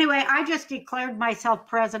 So anyway, I just declared myself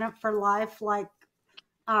president for life, like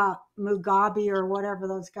Mugabe or whatever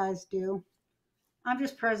those guys do. I'm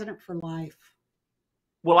just president for life.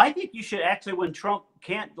 Well, I think you should actually, when Trump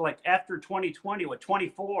can't, like after 2020 or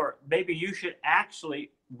 24, maybe you should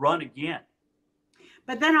actually run again.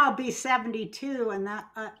 But then I'll be 72, and that,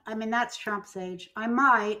 I mean, that's Trump's age. I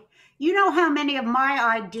might. You know how many of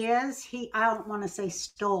my ideas I don't want to say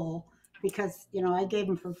stole, because, you know, I gave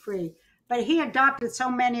him for free. But he adopted so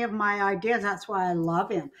many of my ideas. That's why I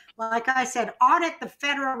love him. Like I said, audit the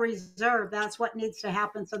Federal Reserve. That's what needs to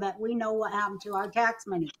happen so that we know what happened to our tax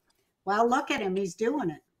money. Well, look at him. He's doing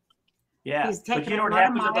it. Yeah. He's taking but you know what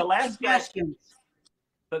happened to the last guy?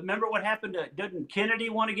 But remember what happened to, didn't Kennedy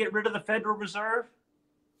want to get rid of the Federal Reserve?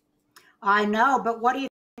 I know, but what do you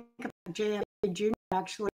think about JFK Jr.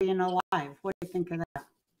 actually being alive? What do you think of that?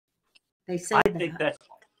 They say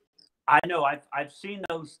I know. I've seen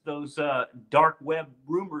those dark web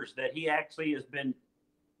rumors that he actually has been,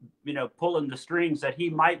 pulling the strings, that he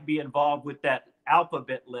might be involved with that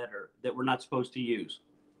alphabet letter that we're not supposed to use.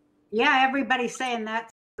 Yeah, everybody's saying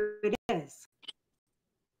that's who it is.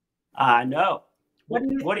 I know. What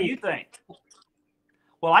do you think?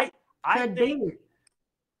 Well, I Could think be.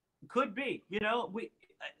 could be.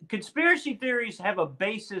 Conspiracy theories have a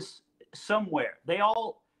basis somewhere.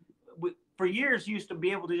 For years used to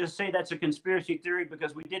be able to just say that's a conspiracy theory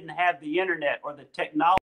because we didn't have the internet or the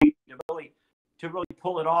technology to really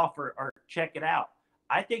pull it off or check it out.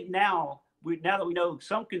 I think now that we know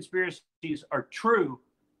some conspiracies are true,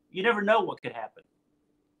 you never know what could happen.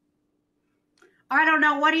 I don't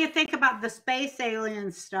know. What do you think about the space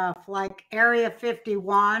alien stuff, like Area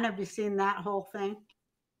 51? Have you seen that whole thing?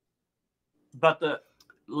 But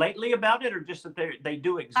lately about it, or just that they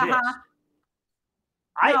do exist? Uh-huh.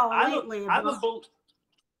 I'm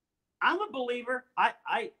a believer.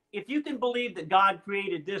 If you can believe that God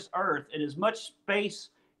created this earth and as much space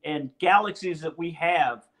and galaxies that we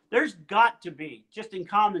have, there's got to be, just in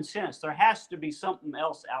common sense, there has to be something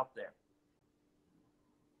else out there.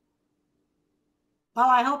 Well,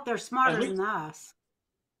 I hope they're smarter than us.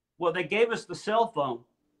 Well, they gave us the cell phone.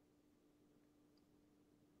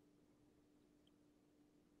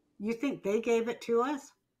 You think they gave it to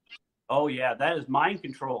us? Oh, yeah, that is mind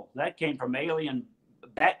control. That came from alien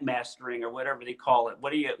backmastering, or whatever they call it.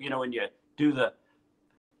 What do when you do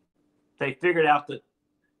they figured out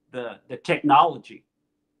the technology.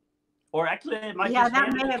 Or actually, it might just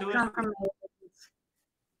handed it to us.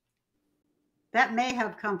 That may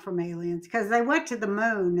have come from aliens, because they went to the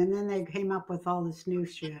moon and then they came up with all this new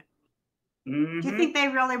shit. Mm-hmm. Do you think they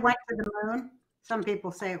really went to the moon? Some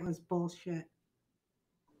people say it was bullshit.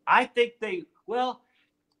 I think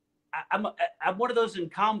I'm one of those in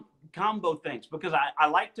combo things, because I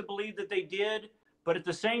like to believe that they did, but at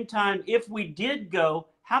the same time, if we did go,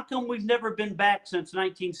 how come we've never been back since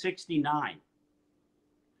 1969?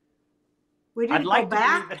 We didn't go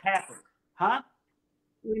back? To believe it happened. Huh?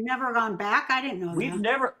 We've never gone back? I didn't know we've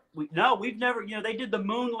never, they did the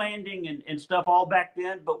moon landing and stuff all back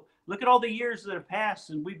then, but look at all the years that have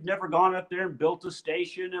passed, and we've never gone up there and built a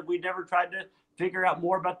station, and we never tried to figure out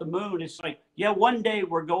more about the moon. It's like, yeah, one day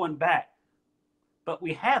we're going back, but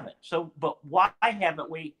we haven't. So, but why haven't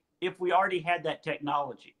we, if we already had that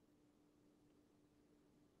technology?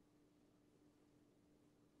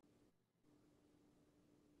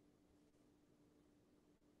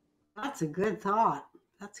 That's a good thought.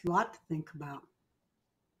 That's a lot to think about.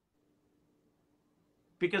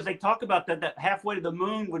 Because they talk about that halfway to the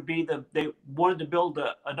moon would be they wanted to build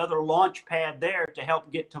another launch pad there to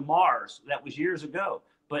help get to Mars. That was years ago.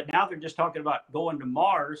 But now they're just talking about going to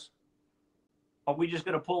Mars. Are we just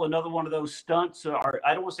going to pull another one of those stunts? Or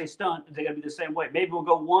I don't want to say stunt. They're going to be the same way. Maybe we'll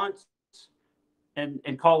go once and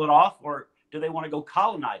call it off. Or do they want to go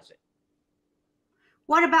colonize it?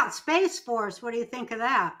 What about Space Force? What do you think of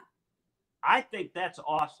that? I think that's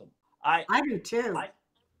awesome. I do too.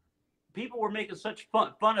 People were making such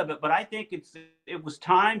fun of it, but I think it was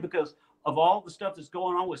time, because of all the stuff that's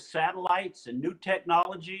going on with satellites and new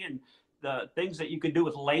technology and the things that you could do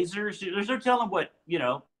with lasers. There's no telling what,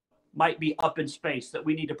 might be up in space that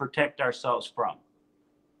we need to protect ourselves from.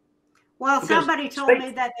 Well, somebody told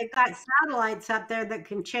me that they've got satellites up there that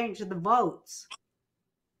can change the votes.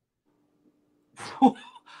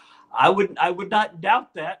 I would not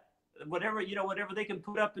doubt that. Whatever they can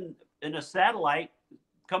put up in a satellite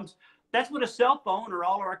comes. That's what a cell phone or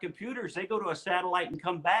all of our computers, they go to a satellite and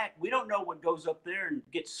come back. We don't know what goes up there and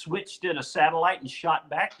gets switched in a satellite and shot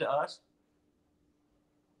back to us.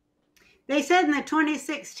 They said in the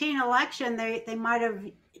 2016 election, they might have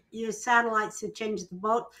used satellites to change the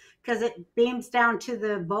vote, because it beams down to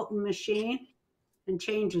the voting machine and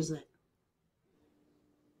changes it.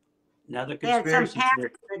 Another conspiracy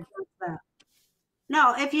theory.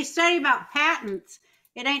 No, if you study about patents,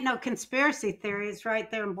 it ain't no conspiracy theory. It's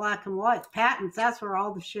right there in black and white. Patents, that's where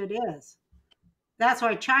all the shit is. That's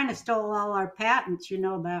why China stole all our patents. You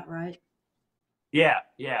know that, right? Yeah.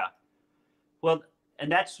 Well,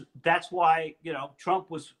 and that's why, Trump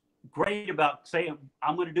was great about saying,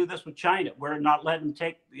 I'm going to do this with China. We're not letting them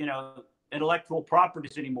take, intellectual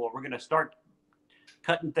properties anymore. We're going to start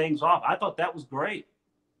cutting things off. I thought that was great.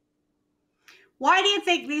 Why do you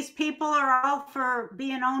think these people are all for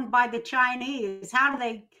being owned by the Chinese? How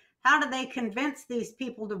do they convince these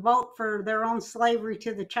people to vote for their own slavery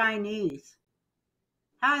to the Chinese?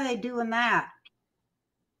 How are they doing that?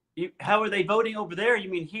 How are they voting over there? You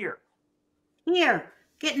mean here? Here,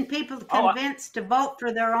 getting people convinced to vote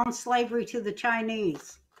for their own slavery to the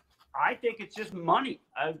Chinese. I think it's just money.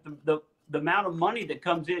 The amount of money that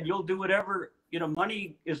comes in, you'll do whatever.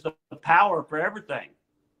 Money is the power for everything.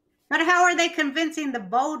 But how are they convincing the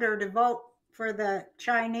voter to vote for the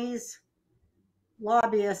Chinese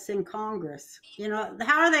lobbyists in Congress?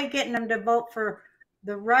 How are they getting them to vote for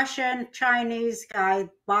the Russian Chinese guy,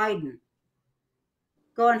 Biden?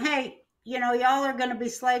 Going, hey, y'all are going to be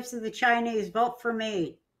slaves to the Chinese. Vote for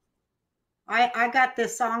me. I got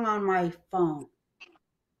this song on my phone.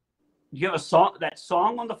 You have that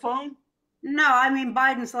song on the phone? No, I mean,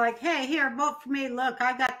 Biden's like, hey, here, vote for me. Look,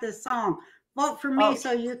 I got this song. Vote for me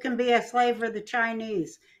so you can be a slave for the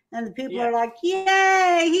Chinese. And the people are like,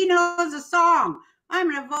 yay, he knows a song.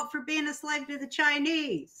 I'm going to vote for being a slave to the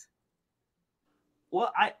Chinese.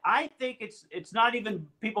 Well, I think it's not even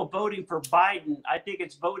people voting for Biden. I think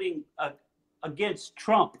it's voting against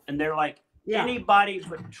Trump. And they're like, anybody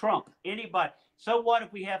but Trump, anybody. So what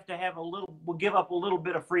if we have to have we'll give up a little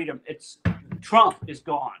bit of freedom? Trump is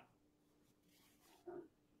gone.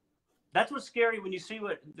 That's what's scary when you see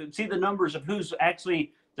the numbers of who's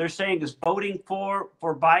actually they're saying is voting for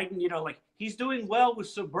Biden. Like he's doing well with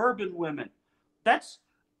suburban women. That's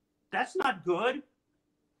not good.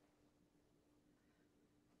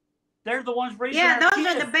 They're the ones raising our those kids.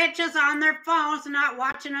 are the bitches on their phones not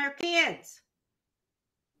watching our kids.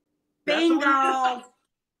 Bingo.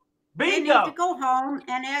 They need to go home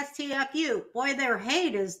and STFU. Boy, their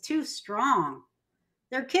hate is too strong.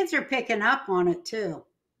 Their kids are picking up on it too.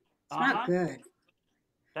 It's not good.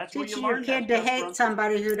 That's teaching your kid to hate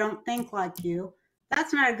somebody who don't think like you.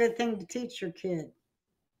 That's not a good thing to teach your kid.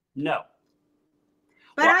 No.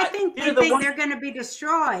 But I think they think they're going to be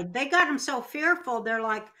destroyed. They got them so fearful. They're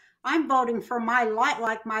like, I'm voting for my life,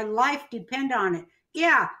 like my life depend on it.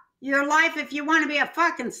 Yeah, your life if you want to be a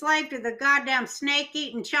fucking slave to the goddamn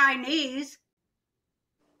snake-eating Chinese.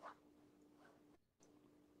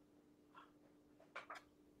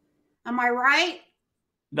 Am I right?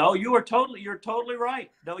 No, you're totally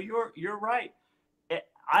right. No, you're right.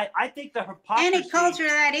 I think the hypocrisy. Any culture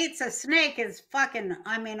that eats a snake is fucking.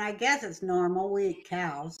 I mean, I guess it's normal. We eat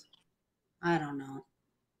cows. I don't know.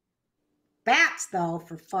 Bats, though,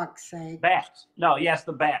 for fuck's sake. Bats. No, yes,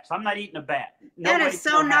 the bats. I'm not eating a bat. That is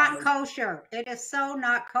so not kosher. It is so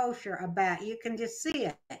not kosher, a bat. You can just see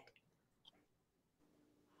it.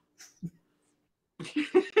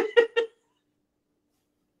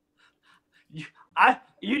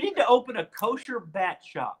 You need to open a kosher bat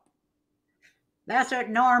shop. That's what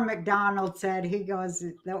Norm MacDonald said. He goes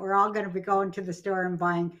that we're all going to be going to the store and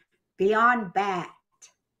buying Beyond Bat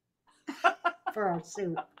for our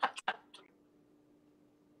soup.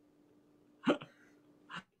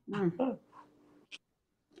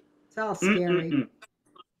 It's all scary.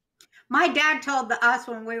 My dad told us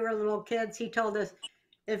when we were little kids, he told us,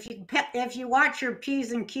 if you watch your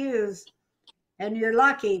P's and Q's and you're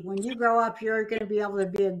lucky, when you grow up, you're going to be able to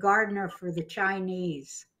be a gardener for the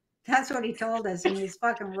Chinese. That's what he told us, and he's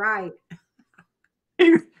fucking right.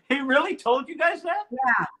 He really told you guys that?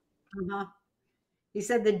 Yeah. Uh-huh. He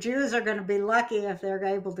said the Jews are going to be lucky if they're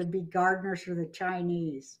able to be gardeners for the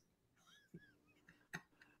Chinese.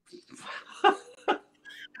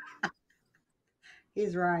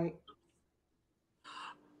 He's right.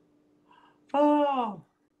 Oh,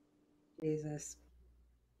 Jesus.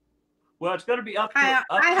 Well, it's going to be up to.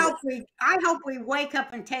 I hope we wake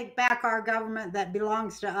up and take back our government that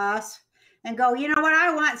belongs to us, and go. You know what?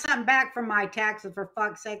 I want something back from my taxes, for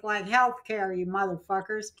fuck's sake, like health care. You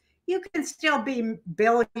motherfuckers. You can still be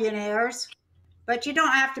billionaires, but you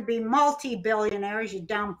don't have to be multi-billionaires. You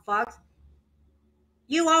dumb fucks.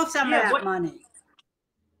 You owe some of that money.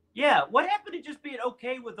 Yeah, what happened to just being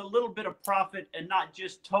okay with a little bit of profit and not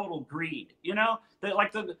just total greed? The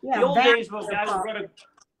old days when guys were running.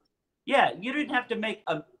 Yeah, you didn't have to make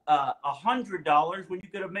 $100 when you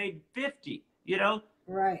could have made 50.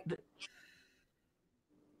 Right.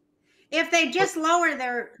 If they just lower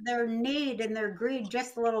their need and their greed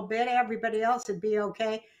just a little bit, everybody else would be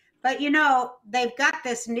okay. But they've got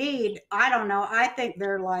this need. I don't know. I think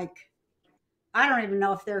they're like, I don't even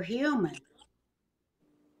know if they're human.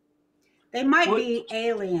 They might be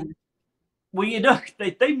alien. Well,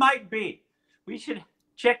 they might be. We should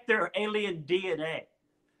check their alien DNA.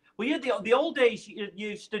 Well, the old days, you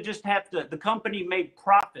used to just have the company made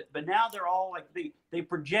profit, but now they're all like they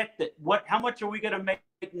project that how much are we going to make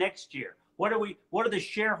next year? What are the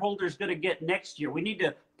shareholders going to get next year? We need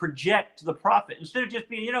to project the profit instead of just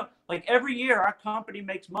being, like every year our company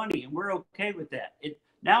makes money and we're okay with that.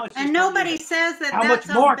 Now it's just and nobody says that how that's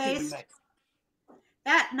much more all can we based. make?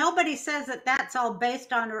 That nobody says that that's all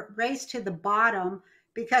based on a race to the bottom,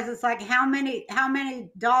 because it's like how many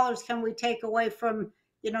dollars can we take away from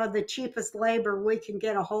the cheapest labor we can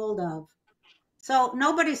get a hold of. So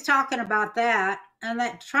nobody's talking about that, and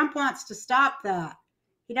that Trump wants to stop that.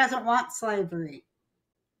 He doesn't want slavery.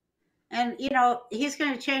 And, he's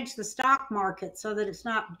going to change the stock market so that it's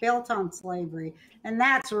not built on slavery. And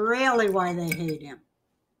that's really why they hate him,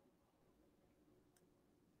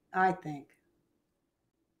 I think.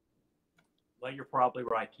 Well, you're probably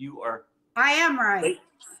right. You are. I am right.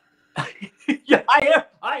 Yeah,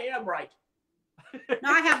 I am right.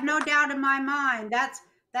 No, I have no doubt in my mind.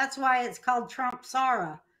 That's why it's called Trump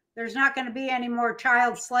Sara. There's not going to be any more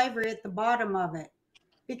child slavery at the bottom of it.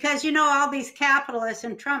 Because, all these capitalists,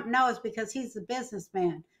 and Trump knows because he's a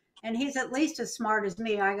businessman. And he's at least as smart as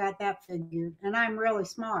me. I got that figured. And I'm really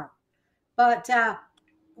smart. But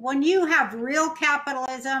when you have real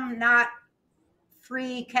capitalism, not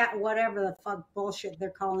free whatever the fuck bullshit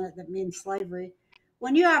they're calling it that means slavery.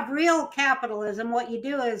 When you have real capitalism, what you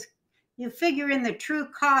do is you figure in the true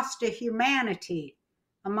cost to humanity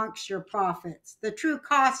amongst your profits, the true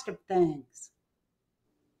cost of things.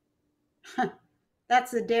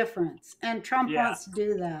 That's the difference. And Trump wants to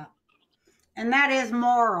do that. And that is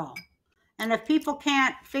moral. And if people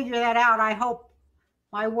can't figure that out, I hope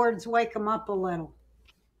my words wake them up a little.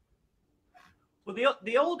 Well,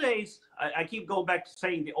 the old days, I keep going back to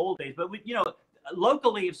saying the old days, but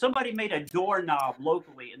locally, if somebody made a doorknob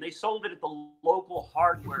locally and they sold it at the local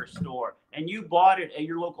hardware store and you bought it at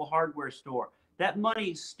your local hardware store, that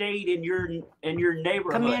money stayed in your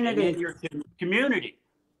neighborhood, community. and in your community.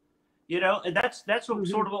 And that's what,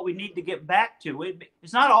 sort of what we need to get back to.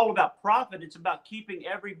 It's not all about profit. It's about keeping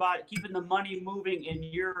the money moving in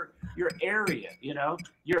your area.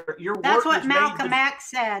 Your That's what Malcolm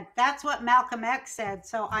X said. That's what Malcolm X said.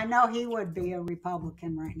 So I know he would be a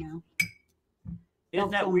Republican right now.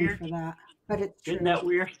 Isn't that weird? For that, but it's true. Isn't that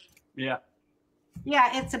weird? Yeah. Yeah,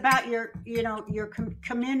 it's about your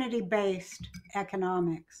community-based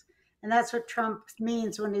economics, and that's what Trump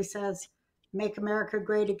means when he says, "Make America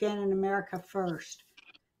great again and America first."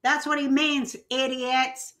 That's what he means,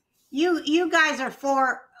 idiots. You guys are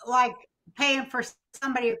for paying for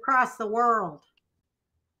somebody across the world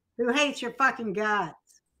who hates your fucking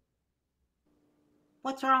guts.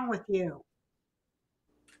 What's wrong with you?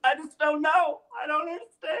 I just don't know. I don't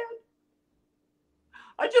understand.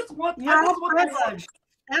 I just want. You're all privileged.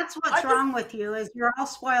 That's what's wrong with you, is you're all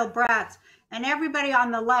spoiled brats. And everybody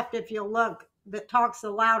on the left, if you look, that talks the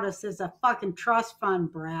loudest is a fucking trust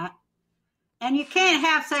fund brat. And you can't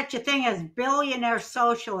have such a thing as billionaire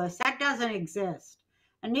socialists. That doesn't exist.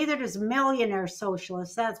 And neither does millionaire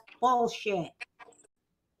socialists. That's bullshit.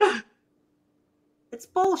 It's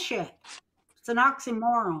bullshit. It's an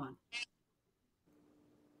oxymoron.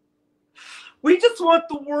 We just want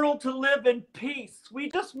the world to live in peace.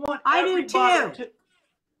 We just want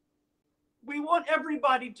we want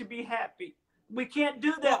everybody to be happy. We can't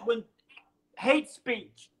do that with hate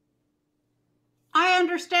speech. I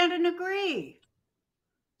understand and agree.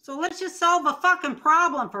 So let's just solve a fucking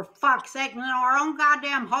problem, for fuck's sake, in our own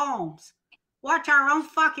goddamn homes. Watch our own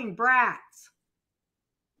fucking brats.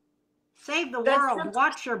 Save the world.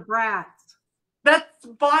 Watch your brats. That's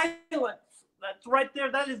violence. That's right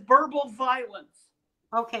there. That is verbal violence.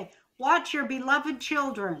 Okay. Watch your beloved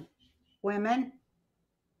children, women.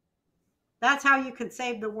 That's how you can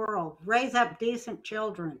save the world. Raise up decent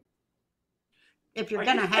children. If you're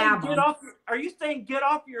going to have them. Are you saying get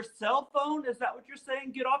off your cell phone? Is that what you're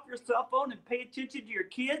saying? Get off your cell phone and pay attention to your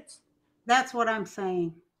kids? That's what I'm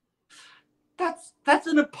saying. That's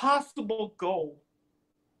an impossible goal.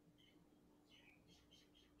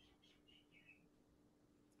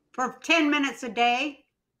 For 10 minutes a day,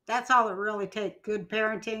 that's all it really takes. Good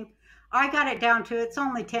parenting. I got it down to it's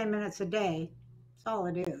only 10 minutes a day. That's all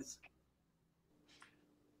it is.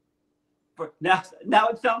 Now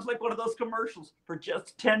it sounds like one of those commercials. For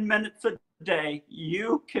just 10 minutes a day,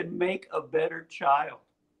 you can make a better child.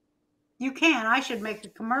 You can. I should make a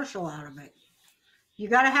commercial out of it. You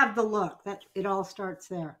got to have the look. That it all starts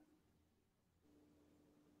there.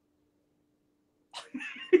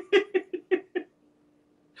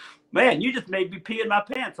 Man, you just made me pee in my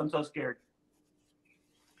pants. I'm so scared.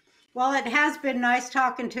 Well, it has been nice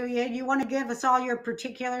talking to you. You want to give us all your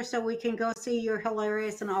particulars so we can go see you're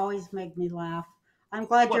hilarious and always make me laugh. I'm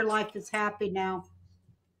glad your life is happy now.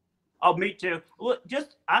 Oh, me too. Look,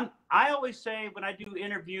 I always say when I do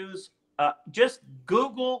interviews, just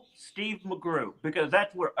Google Steve McGrew, because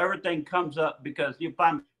that's where everything comes up. Because you'll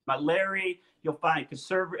find my Larry, you'll find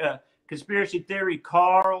Conspiracy Theory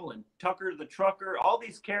Carl and Tucker the Trucker, all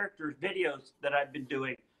these characters' videos that I've been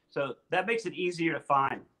doing. So that makes it easier to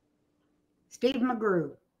find. Steve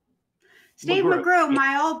McGrew. Steve McGrew,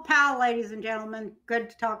 my old pal, ladies and gentlemen. Good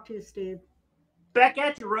to talk to you, Steve. Back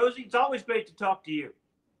at you, Rosie. It's always great to talk to you.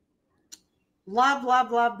 Love, love,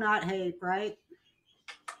 love, not hate, right?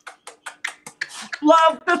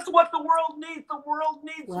 Love, that's what the world needs. The world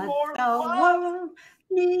needs What more the love. world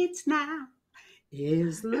needs now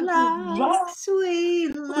is love,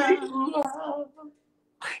 sweet love.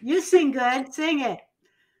 You sing good. Sing it.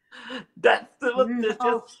 That's there's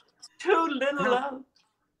just too little Oh. love.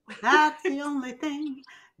 That's the only thing,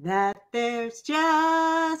 that there's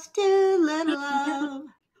just too little love.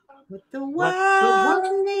 What the world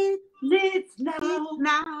needs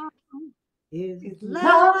now is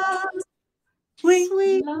love, love, sweet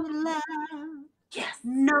sweet love. love. Yes.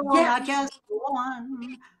 No, Yes. not just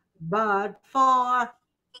one, but for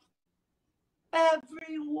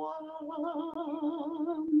everyone.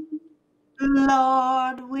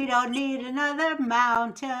 Lord, we don't need another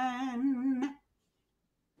mountain.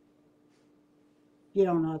 You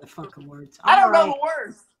don't know the fucking words. I don't know the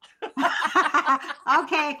words.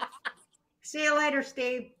 Okay. See you later,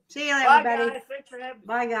 Steve. See you, Bye, everybody. guys. Thanks for having me.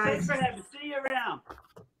 Bye, guys. Thanks for having me. See you around.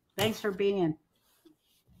 Thanks for being.